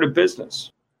is a part of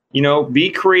business. Be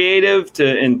creative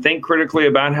and think critically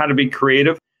about how to be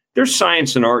creative. There's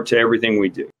science and art to everything we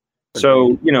do.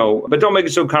 So, but don't make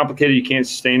it so complicated you can't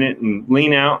sustain it, and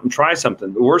lean out and try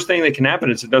something. The worst thing that can happen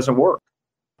is it doesn't work.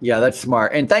 Yeah, that's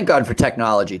smart. And thank God for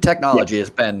technology. Technology has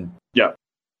been,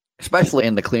 especially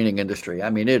in the cleaning industry. I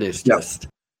mean, it is just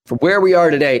from where we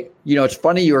are today. It's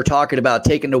funny you were talking about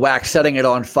taking the wax, setting it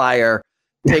on fire,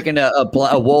 taking a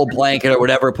wool blanket or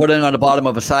whatever, putting it on the bottom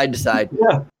of a side to side.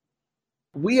 Yeah.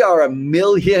 We are a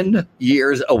million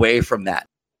years away from that.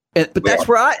 But that's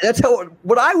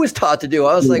what I was taught to do.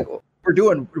 I was like,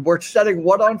 we're setting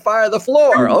what on fire? The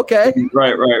floor. Okay.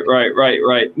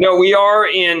 Right. No, we are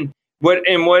in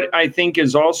what I think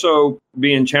is also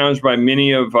being challenged by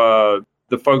many of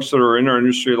the folks that are in our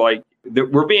industry, like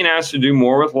that we're being asked to do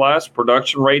more with less.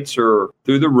 Production rates are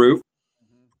through the roof,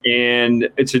 and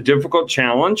it's a difficult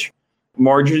challenge.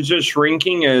 Margins are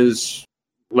shrinking as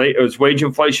wage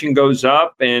inflation goes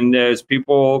up, and as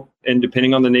people, and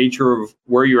depending on the nature of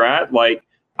where you're at, like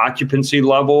occupancy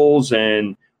levels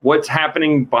and what's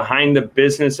happening behind the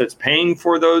business that's paying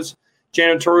for those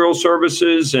janitorial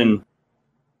services. And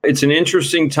it's an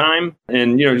interesting time.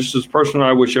 And, just as personal,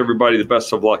 I wish everybody the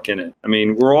best of luck in it. I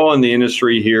mean, we're all in the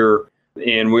industry here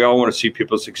and we all want to see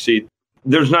people succeed.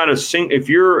 There's not if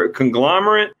you're a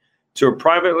conglomerate to a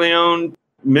privately owned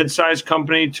mid-sized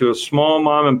company to a small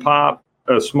mom and pop,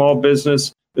 a small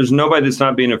business, there's nobody that's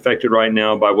not being affected right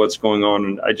now by what's going on.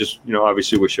 And I just,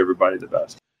 obviously wish everybody the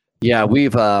best. Yeah,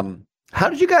 we've,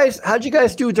 how'd you guys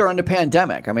do during the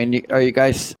pandemic? I mean, are you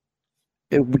guys,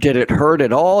 did it hurt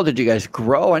at all? Did you guys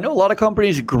grow? I know a lot of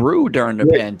companies grew during the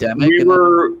pandemic. We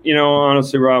were,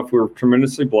 honestly, Ralph, we were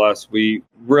tremendously blessed. We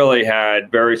really had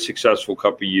very successful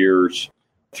couple of years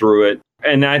through it.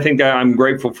 And I think I'm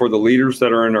grateful for the leaders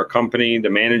that are in our company, the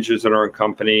managers that are in our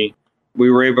company. We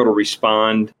were able to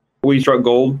respond. We struck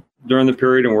gold during the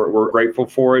period, and we're grateful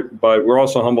for it. But we're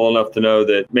also humble enough to know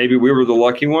that maybe we were the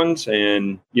lucky ones,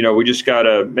 and we just got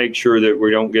to make sure that we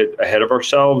don't get ahead of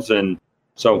ourselves. And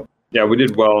so, yeah, we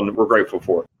did well, and we're grateful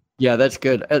for it. Yeah, that's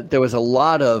good. There was a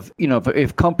lot of,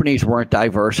 if companies weren't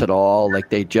diverse at all, like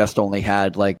they just only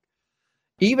had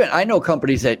even I know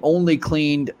companies that only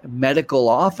cleaned medical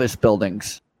office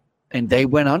buildings, and they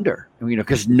went under.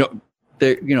 Because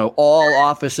all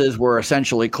offices were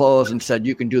essentially closed and said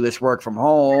you can do this work from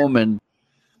home, and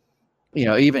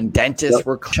even dentists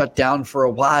were shut down for a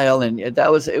while, and it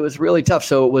was really tough.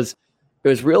 So it was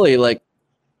really like,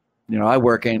 I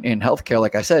work in healthcare.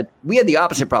 Like I said, we had the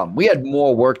opposite problem. We had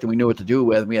more work than we knew what to do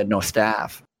with, and we had no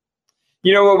staff.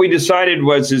 What we decided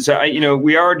is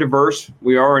we are diverse.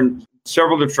 We are in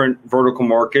several different vertical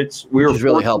markets. Which is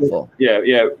really helpful.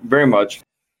 Yeah, very much.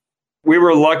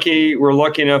 We're lucky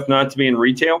enough not to be in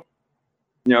retail.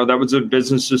 That was a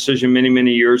business decision many,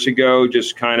 many years ago,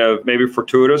 just kind of maybe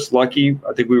fortuitous, lucky.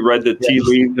 I think we read the tea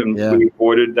leaves and we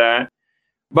avoided that.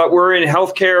 But we're in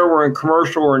healthcare, we're in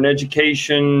commercial, we're in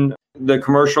education, the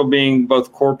commercial being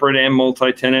both corporate and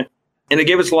multi-tenant. And it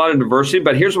gave us a lot of diversity.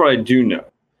 But here's what I do know.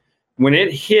 When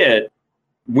it hit,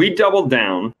 we doubled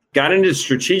down, got into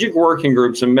strategic working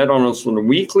groups and met on a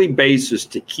weekly basis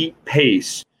to keep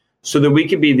pace so that we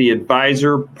could be the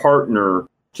advisor partner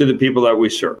to the people that we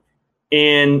serve.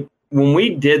 And when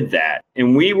we did that,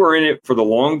 and we were in it for the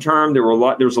long term, there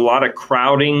was a lot of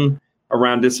crowding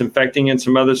around disinfecting and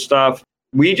some other stuff.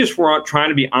 We just were trying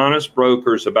to be honest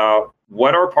brokers about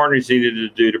what our partners needed to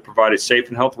do to provide a safe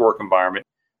and healthy work environment.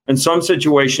 In some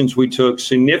situations, we took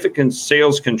significant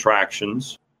sales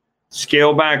contractions,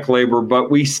 scale back labor, but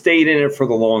we stayed in it for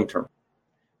the long term.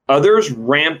 Others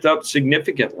ramped up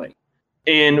significantly.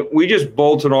 And we just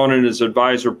bolted on it as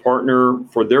advisor partner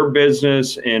for their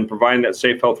business and providing that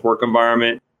safe health work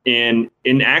environment. And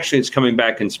actually it's coming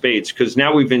back in spades because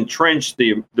now we've entrenched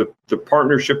the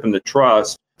partnership and the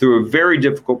trust through a very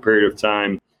difficult period of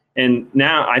time. And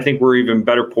now I think we're even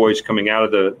better poised coming out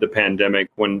of the pandemic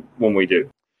when we do.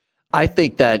 I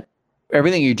think that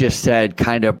everything you just said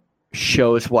kind of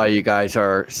shows why you guys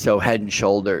are so head and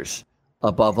shoulders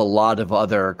above a lot of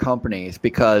other companies,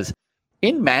 because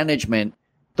in management,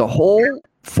 the whole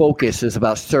focus is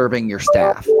about serving your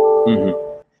staff.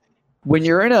 Mm-hmm. When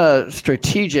you're in a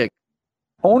strategic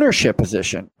ownership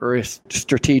position or a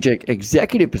strategic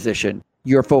executive position,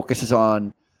 your focus is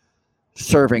on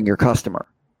serving your customer.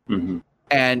 Mm-hmm.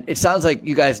 And it sounds like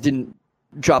you guys didn't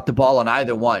drop the ball on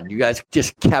either one. You guys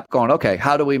just kept going, okay,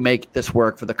 how do we make this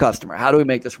work for the customer? How do we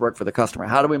make this work for the customer?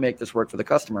 How do we make this work for the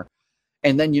customer?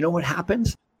 And then you know what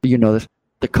happens? You know this.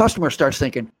 The customer starts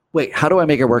thinking, wait, how do I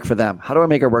make it work for them? How do I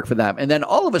make it work for them? And then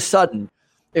all of a sudden,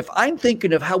 if I'm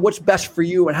thinking of what's best for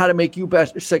you and how to make you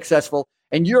best successful,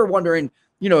 and you're wondering,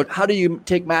 how do you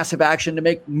take massive action to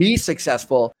make me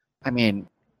successful? I mean,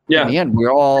 in the end,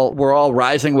 we're all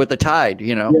rising with the tide,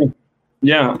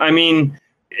 Yeah. I mean,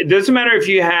 it doesn't matter if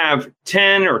you have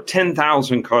 10 or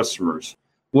 10,000 customers.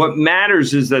 What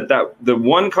matters is that the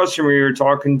one customer you're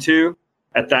talking to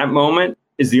at that moment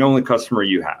is the only customer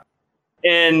you have.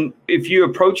 And if you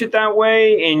approach it that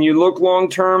way and you look long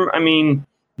term, I mean,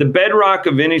 the bedrock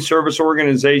of any service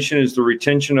organization is the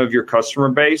retention of your customer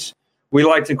base. We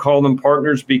like to call them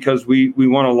partners because we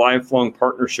want a lifelong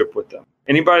partnership with them.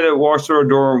 Anybody that walks through our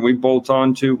door and we bolt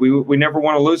on to, we never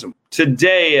want to lose them.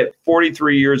 Today, at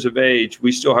 43 years of age,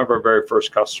 we still have our very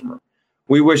first customer.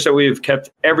 We wish that we have kept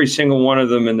every single one of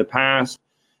them in the past.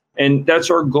 And that's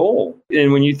our goal.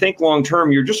 And when you think long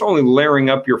term, you're just only layering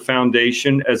up your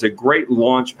foundation as a great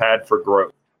launch pad for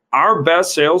growth. Our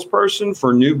best salesperson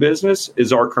for new business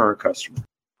is our current customer.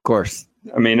 Of course.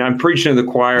 I mean, I'm preaching to the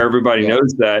choir. Everybody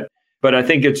knows that. But I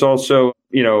think it's also,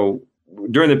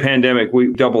 during the pandemic,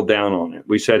 we doubled down on it.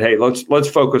 We said, hey, let's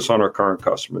focus on our current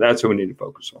customer. That's what we need to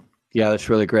focus on. Yeah, that's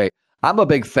really great. I'm a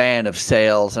big fan of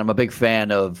sales. I'm a big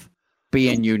fan of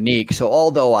being unique. So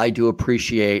although I do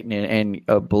appreciate and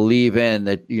believe in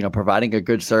that, providing a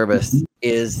good service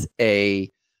is a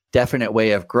definite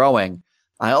way of growing,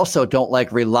 I also don't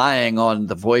like relying on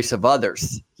the voice of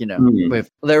others. If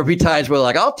there will be times where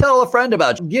I'll tell a friend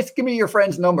about you. Just give me your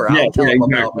friend's number. I'll tell them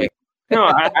about me. No,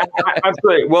 I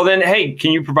absolutely. Well, then, hey,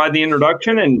 can you provide the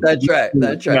introduction? And that's right.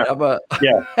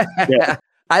 Yeah.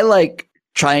 I like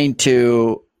trying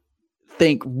to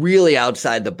think really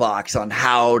outside the box on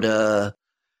how to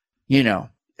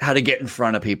get in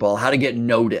front of people, how to get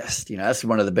noticed. That's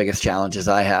one of the biggest challenges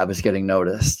I have is getting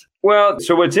noticed. Well,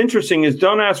 so what's interesting is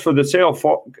don't ask for the sale,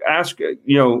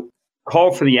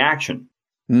 call for the action.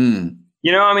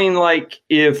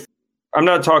 If I'm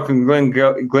not talking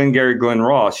Glengarry, Glenn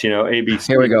Ross, ABC.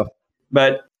 Here we go.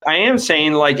 But I am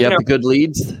saying the good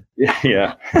leads.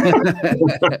 Yeah.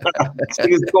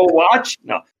 Go watch.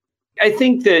 No, I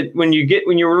think that when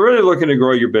you're really looking to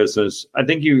grow your business, I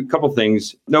think a couple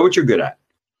things, know what you're good at.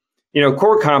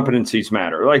 Core competencies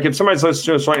matter. Like if somebody's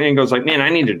listening to us right now and goes man, I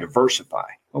need to diversify.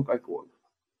 Okay, cool.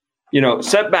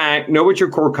 Step back, know what your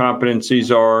core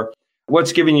competencies are,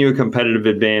 what's giving you a competitive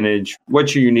advantage,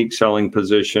 what's your unique selling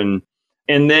position.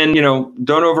 And then, don't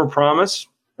overpromise,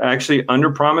 actually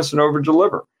underpromise and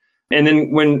overdeliver. And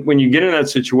then when you get in that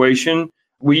situation,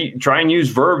 we try and use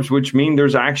verbs, which mean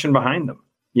there's action behind them.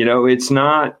 It's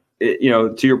not,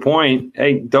 to your point,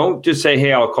 hey, don't just say,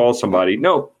 hey, I'll call somebody.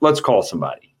 No, let's call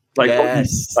somebody.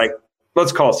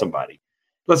 Let's call somebody.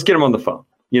 Let's get them on the phone,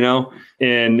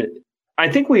 And I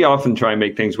think we often try and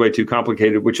make things way too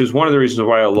complicated, which is one of the reasons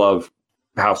why I love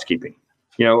housekeeping.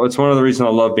 It's one of the reasons I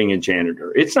love being a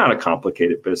janitor. It's not a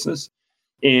complicated business.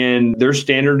 And there's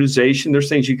standardization. There's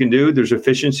things you can do. There's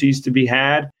efficiencies to be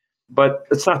had, but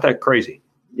it's not that crazy.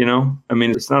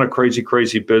 It's not a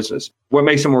crazy business. What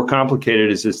makes it more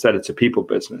complicated is that it's a people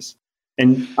business.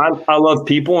 And I love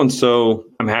people. And so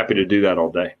I'm happy to do that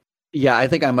all day. Yeah, I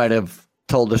think I might have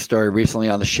told this story recently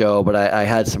on the show, but I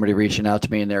had somebody reaching out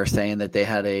to me and they were saying that they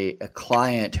had a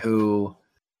client who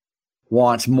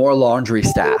wants more laundry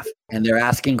staff and they're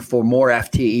asking for more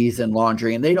FTEs in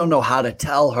laundry and they don't know how to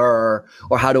tell her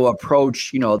or how to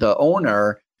approach, the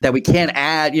owner that we can't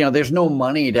add, there's no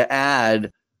money to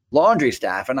add laundry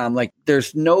staff. And I'm like,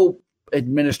 there's no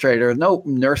administrator, no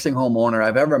nursing home owner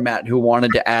I've ever met who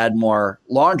wanted to add more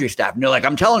laundry staff. And they're like,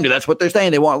 I'm telling you, that's what they're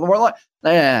saying. They want more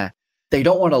they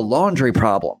don't want a laundry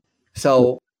problem.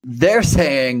 So they're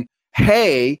saying,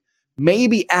 hey,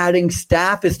 maybe adding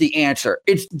staff is the answer.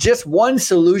 It's just one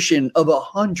solution of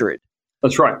 100.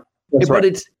 That's right. But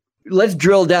let's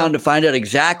drill down to find out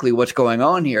exactly what's going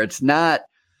on here. It's not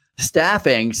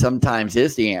staffing sometimes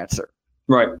is the answer.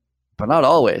 Right. But not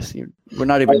always. We're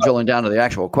not even drilling down to the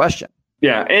actual question.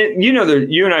 Yeah. And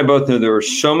you and I both know there are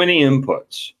so many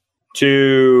inputs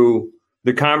to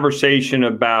the conversation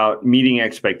about meeting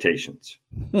expectations.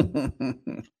 And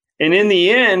in the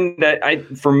end,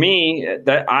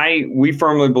 we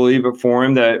firmly believe at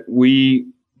Forum that we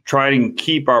try to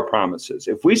keep our promises.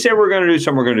 If we say we're going to do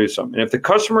something, we're going to do something. And if the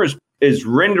customer is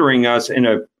rendering us in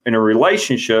a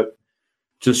relationship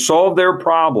to solve their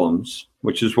problems,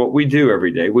 which is what we do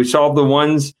every day, we solve the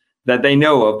ones that they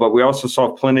know of, but we also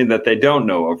solve plenty that they don't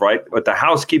know of, right? What the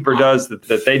housekeeper does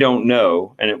that they don't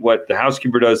know, and what the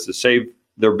housekeeper does to save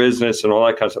their business and all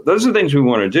that kind of stuff. Those are things we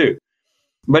want to do.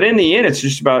 But in the end, it's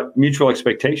just about mutual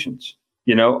expectations.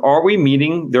 Are we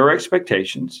meeting their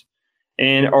expectations?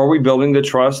 And are we building the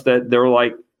trust that they're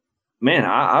like, man,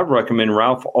 I recommend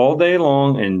Ralph all day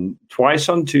long and twice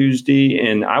on Tuesday.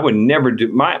 And I would never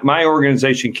do, my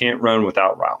organization can't run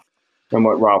without Ralph and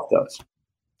what Ralph does.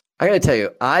 I got to tell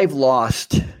you, I've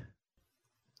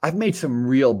made some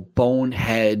real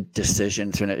bonehead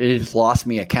decisions, and it has lost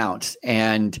me accounts.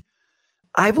 And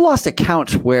I've lost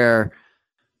accounts where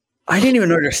I didn't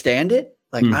even understand it.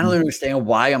 Like, I don't understand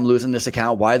why I'm losing this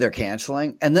account, why they're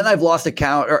canceling. And then I've lost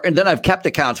and then I've kept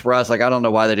accounts where I was like, I don't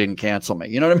know why they didn't cancel me.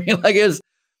 You know what I mean? Like,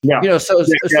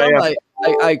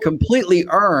 I completely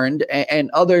earned and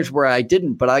others where I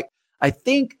didn't. But I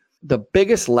think the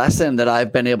biggest lesson that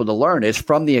I've been able to learn is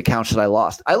from the accounts that I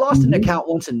lost. I lost an account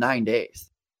once in 9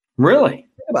 days. Really?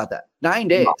 Think about that. 9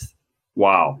 days.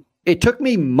 Wow. It took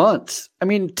me months. I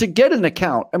mean, to get an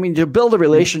account, to build a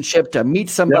relationship, to meet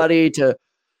somebody, to,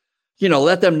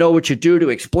 let them know what you do, to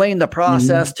explain the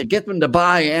process, to get them to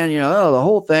buy in, the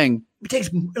whole thing. It takes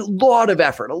a lot of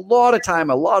effort, a lot of time,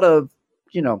 a lot of,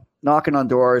 knocking on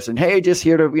doors and, hey, just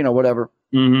here to, whatever.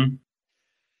 Mm-hmm.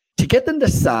 To get them to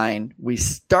sign, we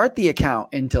start the account,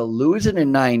 and to lose it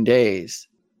in 9 days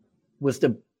was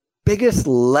the biggest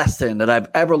lesson that I've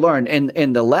ever learned.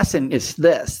 And the lesson is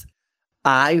this.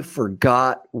 I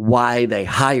forgot why they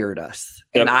hired us.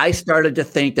 Yep. And I started to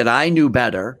think that I knew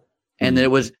better. And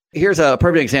here's a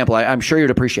perfect example I'm sure you'd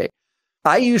appreciate.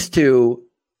 I used to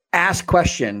ask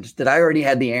questions that I already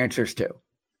had the answers to.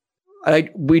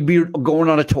 We'd be going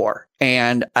on a tour,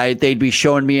 and they'd be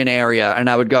showing me an area, and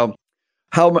I would go,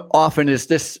 how often is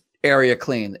this area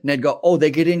clean? And they'd go, oh, they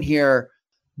get in here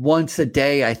once a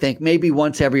day, I think, maybe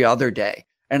once every other day.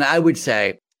 And I would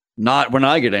say, not when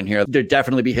I get in here. They'd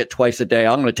definitely be hit twice a day.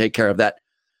 I'm going to take care of that.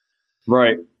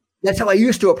 Right. That's how I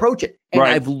used to approach it. And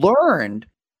I've learned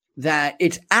that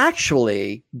it's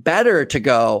actually better to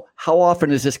go, how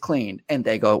often is this cleaned? And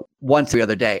they go, once the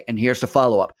other day. And here's the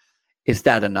follow-up. Is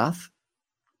that enough?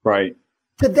 Right.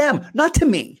 To them, not to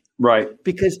me. Right.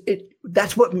 Because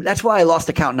that's why I lost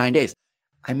the count in 9 days.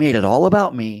 I made it all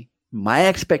about me, my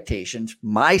expectations,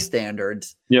 my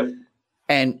standards. Yep.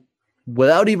 And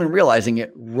without even realizing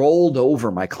it, rolled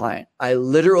over my client. I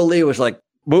literally was like,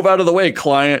 move out of the way,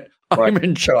 client. I'm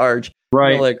in charge.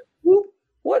 Right. Like,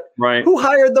 what? Right. Who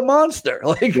hired the monster?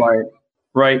 Like,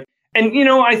 right. And,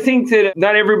 I think that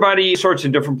not everybody sorts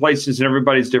in different places and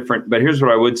everybody's different. But here's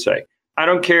what I would say. I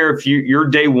don't care if you're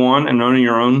day one and owning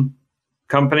your own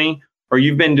company, or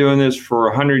you've been doing this for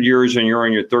 100 years and you're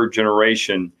in your third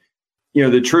generation.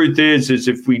 The truth is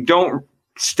if we don't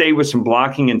stay with some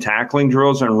blocking and tackling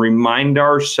drills and remind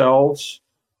ourselves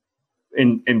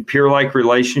in peer-like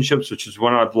relationships, which is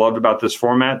what I've loved about this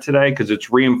format today, because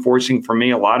it's reinforcing for me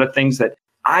a lot of things that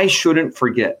I shouldn't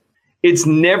forget. It's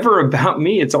never about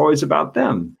me. It's always about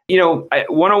them.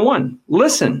 One-on-one,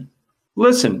 listen.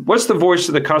 What's the voice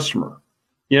of the customer?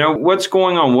 What's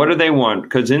going on? What do they want?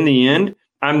 Because in the end,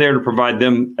 I'm there to provide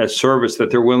them a service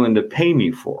that they're willing to pay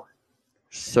me for.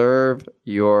 Serve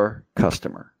your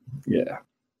customer. Yeah.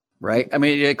 Right?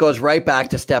 It goes right back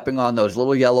to stepping on those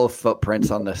little yellow footprints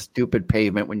on the stupid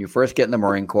pavement when you first get in the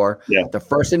Marine Corps. Yeah. The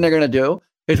first thing they're going to do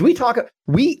is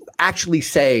we actually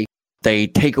say they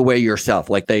take away yourself.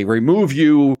 Like they remove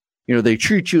you, they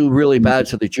treat you really bad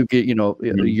so that you get,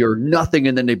 you're nothing,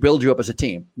 and then they build you up as a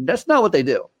team. That's not what they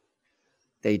do.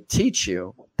 They teach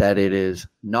you that it is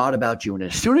not about you. And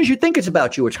as soon as you think it's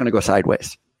about you, it's going to go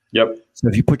sideways. Yep. So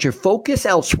if you put your focus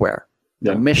elsewhere,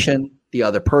 the mission, the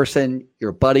other person,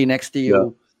 your buddy next to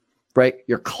you, right?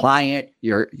 Your client,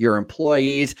 your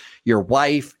employees, your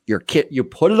wife, your kid, you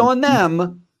put it on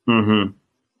them. Mm-hmm.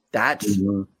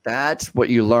 That's what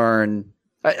you learn.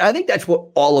 I think that's what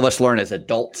all of us learn as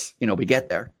adults. We get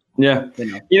there. Yeah.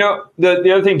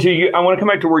 The other thing too, I want to come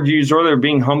back to a word you used earlier,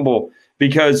 being humble,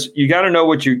 because you got to know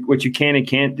what you can and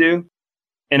can't do.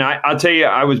 And I'll tell you,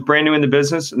 I was brand new in the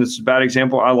business, and this is a bad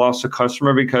example. I lost a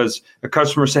customer because a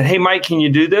customer said, "Hey, Mike, can you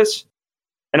do this?"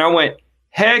 And I went,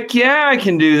 "Heck yeah, I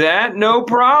can do that. No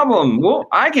problem. Well,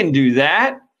 I can do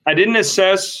that." I didn't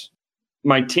assess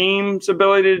my team's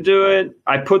ability to do it.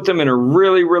 I put them in a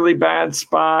really, really bad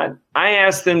spot. I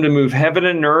asked them to move heaven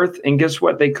and earth, and guess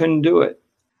what? They couldn't do it.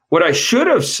 What I should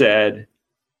have said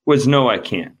was, "No, I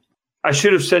can't." I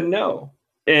should have said no.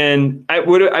 And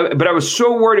but I was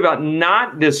so worried about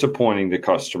not disappointing the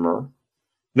customer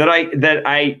that I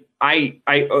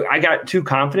got too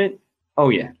confident. Oh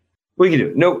yeah, we can do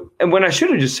it. No, and when I should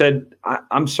have just said,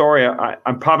 "I'm sorry,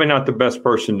 I'm probably not the best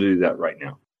person to do that right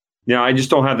now. I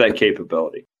just don't have that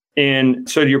capability." And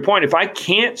so, to your point, if I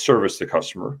can't service the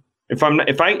customer, if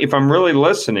I'm really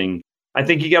listening, I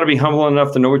think you got to be humble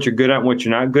enough to know what you're good at and what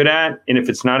you're not good at. And if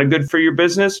it's not a good for your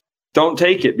business, don't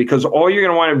take it, because all you're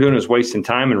going to wind up doing is wasting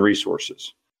time and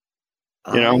resources.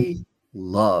 I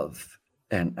love,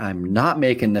 and I'm not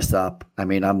making this up. I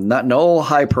mean, I'm not, no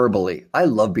hyperbole. I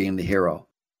love being the hero.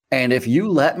 And if you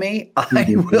let me,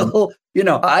 I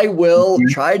will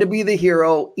try to be the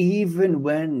hero, even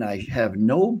when I have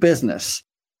no business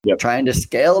trying to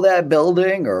scale that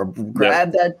building or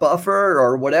grab that buffer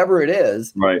or whatever it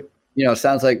is. Right.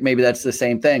 Sounds like maybe that's the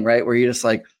same thing, right? Where you're just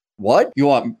like, what you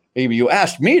want? Maybe you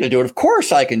asked me to do it. Of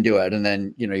course I can do it. And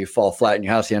then, you fall flat in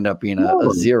your house. You end up being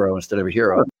a zero instead of a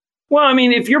hero. Well, I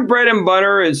mean, if your bread and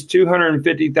butter is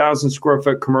 250,000 square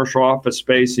foot commercial office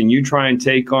space and you try and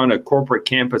take on a corporate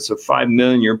campus of 5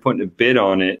 million, you're putting a bid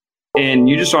on it and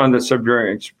you just don't have the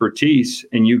subject expertise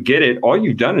and you get it, all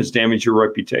you've done is damage your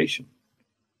reputation.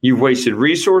 You've wasted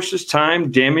resources, time,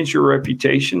 damage your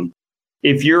reputation.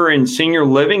 If you're in senior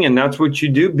living and that's what you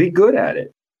do, be good at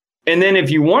it. And then if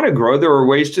you want to grow, there are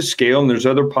ways to scale, and there's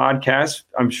other podcasts.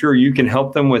 I'm sure you can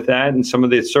help them with that and some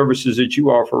of the services that you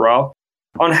offer, Ralph,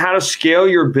 on how to scale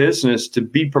your business to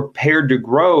be prepared to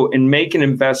grow and make an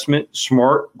investment,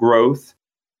 smart growth,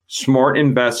 smart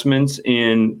investments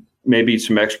in maybe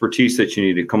some expertise that you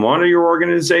need to come onto your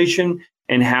organization,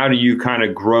 and how do you kind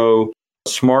of grow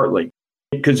smartly.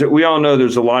 Because we all know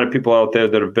there's a lot of people out there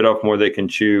that have bit off more they can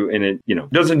chew, and it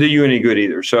doesn't do you any good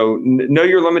either. So know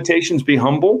your limitations, be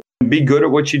humble, be good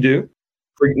at what you do.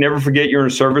 Never forget you're in a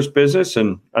service business.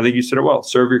 And I think you said it well,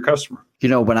 serve your customer.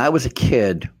 When I was a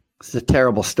kid, it's a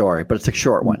terrible story, but it's a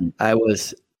short one. I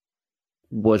was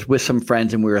with some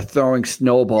friends and we were throwing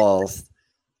snowballs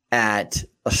at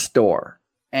a store.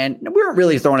 And we weren't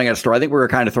really throwing at a store. I think we were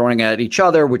kind of throwing at each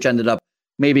other, which ended up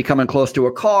maybe coming close to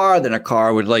a car. Then a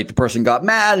car would the person got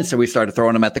mad. And so we started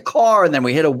throwing them at the car. And then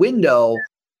we hit a window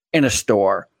in a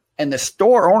store. And the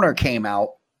store owner came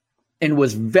out and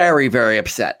was very, very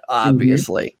upset,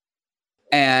 obviously.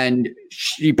 And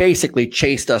she basically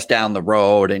chased us down the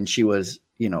road. And she was,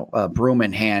 a broom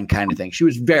in hand kind of thing. She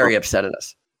was very upset at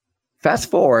us.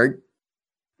 Fast forward,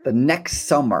 the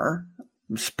next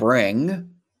spring,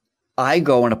 I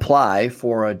go and apply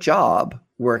for a job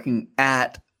working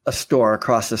at a store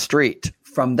across the street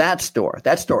from that store.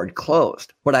 That store had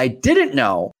closed. What I didn't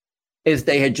know is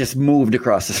they had just moved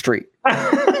across the street.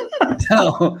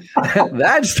 So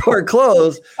that store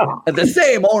closed. The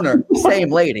same owner, same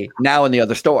lady, now in the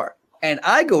other store. And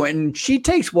I go in and she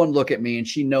takes one look at me and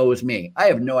she knows me. I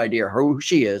have no idea who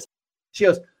she is. She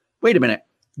goes, "Wait a minute.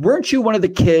 Weren't you one of the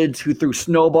kids who threw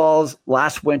snowballs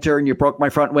last winter and you broke my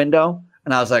front window?"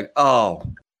 And I was like, "Oh,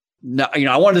 no."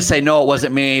 I wanted to say, "No, it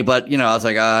wasn't me." But, I was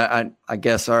like, I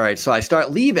guess. All right. So I start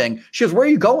leaving. She goes, "Where are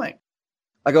you going?"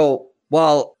 I go,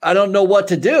 "Well, I don't know what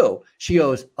to do." She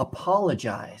goes,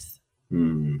 "Apologize."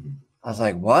 I was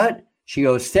like, "What?" She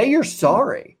goes, "Say you're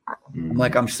sorry." I'm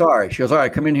like, "I'm sorry." She goes, "All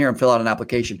right, come in here and fill out an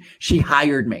application." She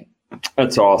hired me.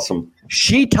 That's awesome.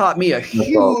 She taught me a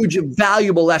huge,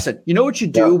 valuable lesson. You know what you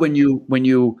do when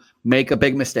you make a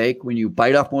big mistake, when you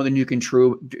bite off more than you can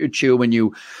chew, when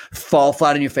you fall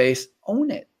flat on your face?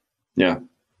 Own it. Yeah.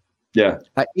 Yeah.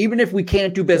 Even if we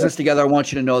can't do business together, I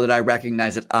want you to know that I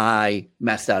recognize that I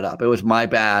messed that up. It was my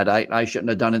bad. I shouldn't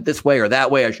have done it this way or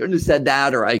that way. I shouldn't have said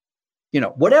that, or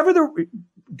whatever.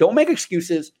 Don't make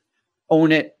excuses.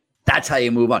 Own it. That's how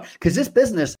you move on. Because this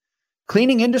business,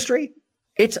 cleaning industry,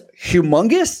 it's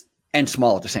humongous and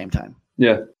small at the same time.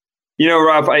 Yeah.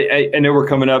 Ralph, I know we're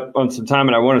coming up on some time,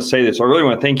 and I want to say this. I really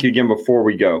want to thank you again before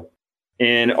we go.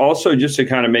 And also just to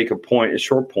kind of make a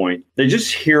short point, that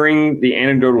just hearing the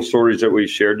anecdotal stories that we've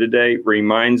shared today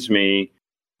reminds me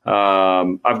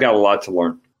I've got a lot to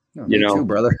learn. Me too,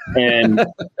 brother. and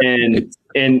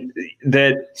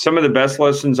that some of the best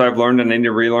lessons I've learned and I need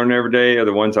to relearn every day are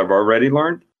the ones I've already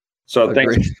learned. So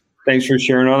thanks for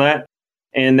sharing all that.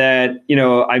 And that,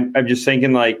 I'm just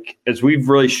thinking, like, as we've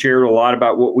really shared a lot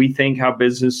about what we think how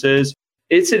business is,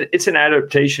 it's an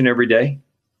adaptation every day.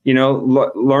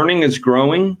 Learning is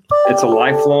growing. It's a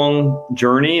lifelong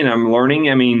journey, and I'm learning.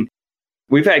 I mean,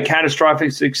 we've had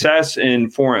catastrophic success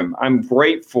in 4M. I'm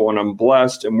grateful and I'm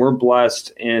blessed, and we're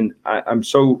blessed, and I'm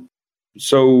so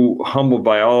humbled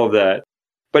by all of that.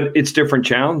 But it's different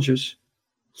challenges.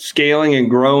 Scaling and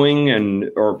growing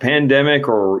or pandemic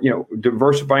or,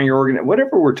 diversifying your organization,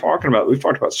 whatever we're talking about, we've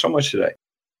talked about so much today.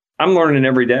 I'm learning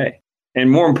every day.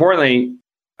 And more importantly,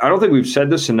 I don't think we've said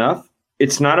this enough.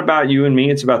 It's not about you and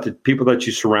me. It's about the people that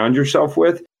you surround yourself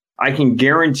with. I can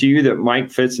guarantee you that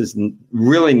Mike Fitz has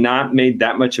really not made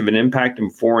that much of an impact in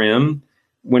 4M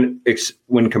when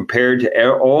compared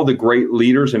to all the great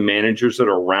leaders and managers that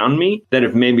are around me that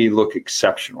have made me look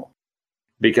exceptional,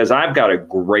 because I've got a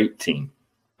great team.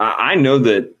 I know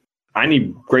that I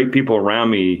need great people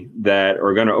around me that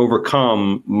are going to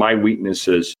overcome my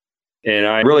weaknesses. And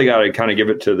I really got to kind of give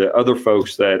it to the other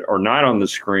folks that are not on the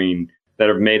screen that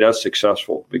have made us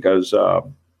successful, because,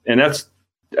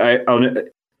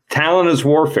 talent is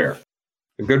warfare.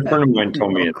 A good friend of mine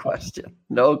told me it.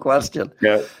 No question.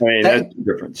 Yeah, that's the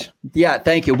difference. Yeah,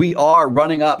 thank you. We are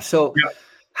running up. So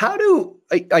I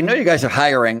know you guys are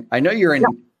hiring. I know you're in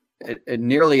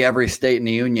nearly every state in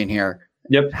the union here.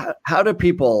 Yep. How do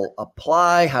people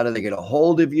apply? How do they get a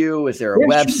hold of you? Is there a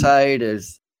website?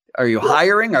 Are you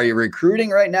hiring? Are you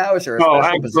recruiting right now? Is there a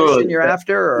special position you're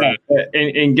after? Or? Yeah.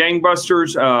 In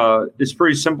Gangbusters, it's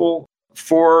pretty simple.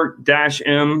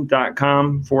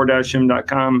 4-m.com.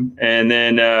 And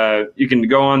then you can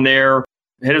go on there,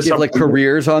 hit us up. Like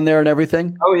careers on there and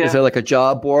everything? Oh, yeah. Is there like a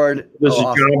job board? There's a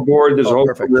job board. There's a whole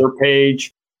career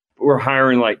page. We're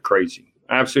hiring like crazy.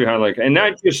 Absolutely hiring and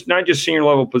not just senior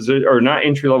level position or not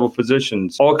entry level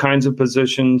positions, all kinds of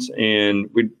positions. And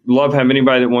we'd love to have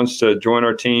anybody that wants to join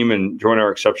our team and join our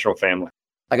exceptional family.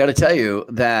 I got to tell you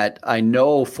that I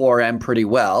know 4M pretty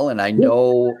well, and I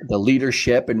know the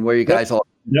leadership and where you guys all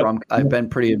come from. I've been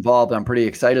pretty involved. I'm pretty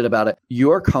excited about it.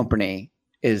 Your company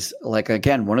is like,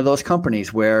 again, one of those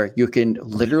companies where you can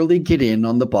literally get in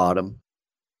on the bottom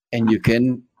and you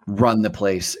can run the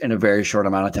place in a very short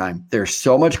amount of time. There's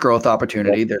so much growth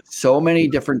opportunity. There's so many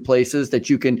different places that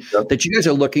you can, that you guys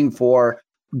are looking for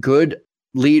good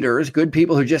leaders, good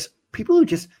people who just,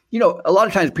 a lot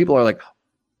of times people are like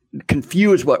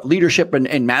confused what leadership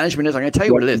and management is. I'm going to tell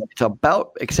you what it is. It's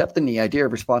about accepting the idea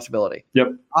of responsibility.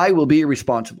 I will be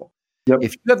responsible.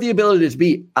 If you have the ability to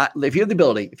be,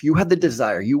 if you have the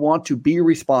desire, you want to be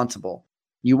responsible,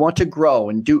 you want to grow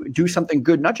and do something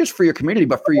good, not just for your community,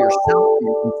 but for yourself and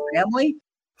your family,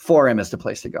 4M is the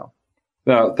place to go.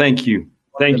 Thank you.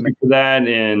 Thank you for that.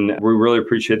 And we really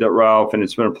appreciate that, Ralph. And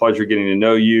it's been a pleasure getting to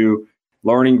know you,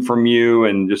 learning from you,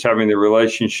 and just having the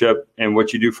relationship and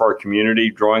what you do for our community,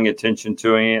 drawing attention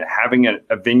to it, having a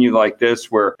venue like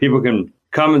this where people can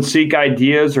come and seek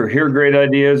ideas or hear great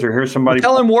ideas or hear somebody. We're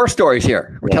telling war stories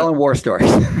here. We're telling war stories.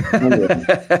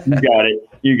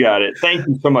 You got it. Thank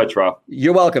you so much, Ralph.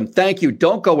 You're welcome. Thank you.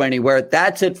 Don't go anywhere.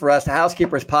 That's it for us, the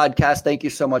Housekeepers Podcast. Thank you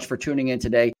so much for tuning in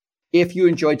today. If you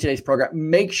enjoyed today's program,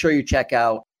 make sure you check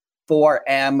out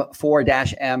 4m.com.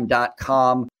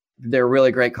 They're a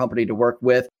really great company to work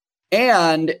with.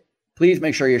 And please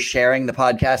make sure you're sharing the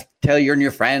podcast, tell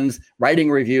your friends, writing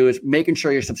reviews, making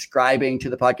sure you're subscribing to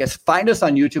the podcast. Find us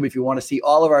on YouTube if you want to see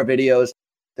all of our videos.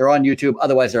 They're on YouTube.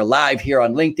 Otherwise, they're live here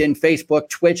on LinkedIn, Facebook,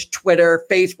 Twitch, Twitter,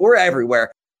 Facebook. We're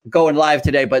everywhere going live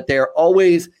today, but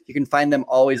you can find them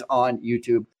always on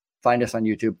YouTube. Find us on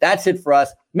YouTube. That's it for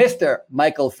us. Mr.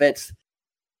 Michael Fitz,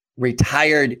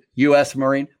 retired U.S.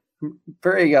 Marine.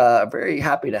 Very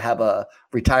happy to have a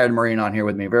retired Marine on here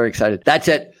with me. Very excited. That's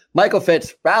it. Michael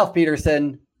Fitz, Ralph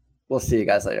Peterson. We'll see you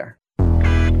guys later.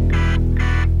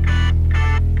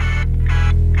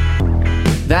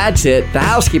 That's it. The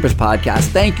Housekeepers Podcast.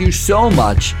 Thank you so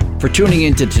much for tuning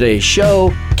into today's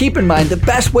show. Keep in mind, the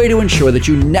best way to ensure that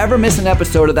you never miss an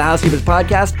episode of the Housekeepers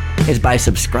Podcast is by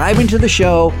subscribing to the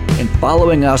show and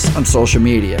following us on social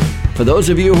media. For those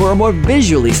of you who are more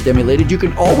visually stimulated, you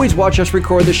can always watch us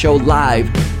record the show live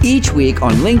each week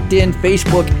on LinkedIn,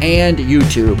 Facebook, and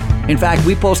YouTube. In fact,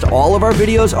 we post all of our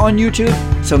videos on YouTube,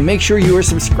 so make sure you are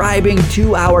subscribing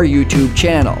to our YouTube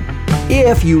channel.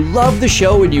 If you love the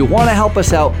show and you want to help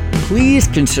us out, please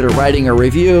consider writing a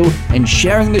review and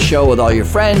sharing the show with all your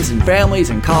friends and families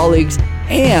and colleagues.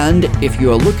 And if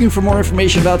you are looking for more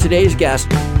information about today's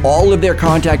guest, all of their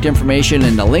contact information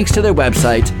and the links to their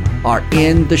websites are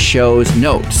in the show's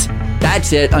notes.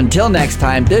 That's it. Until next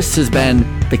time, this has been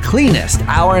the cleanest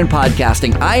hour in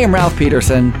podcasting. I am Ralph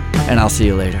Peterson, and I'll see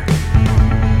you later.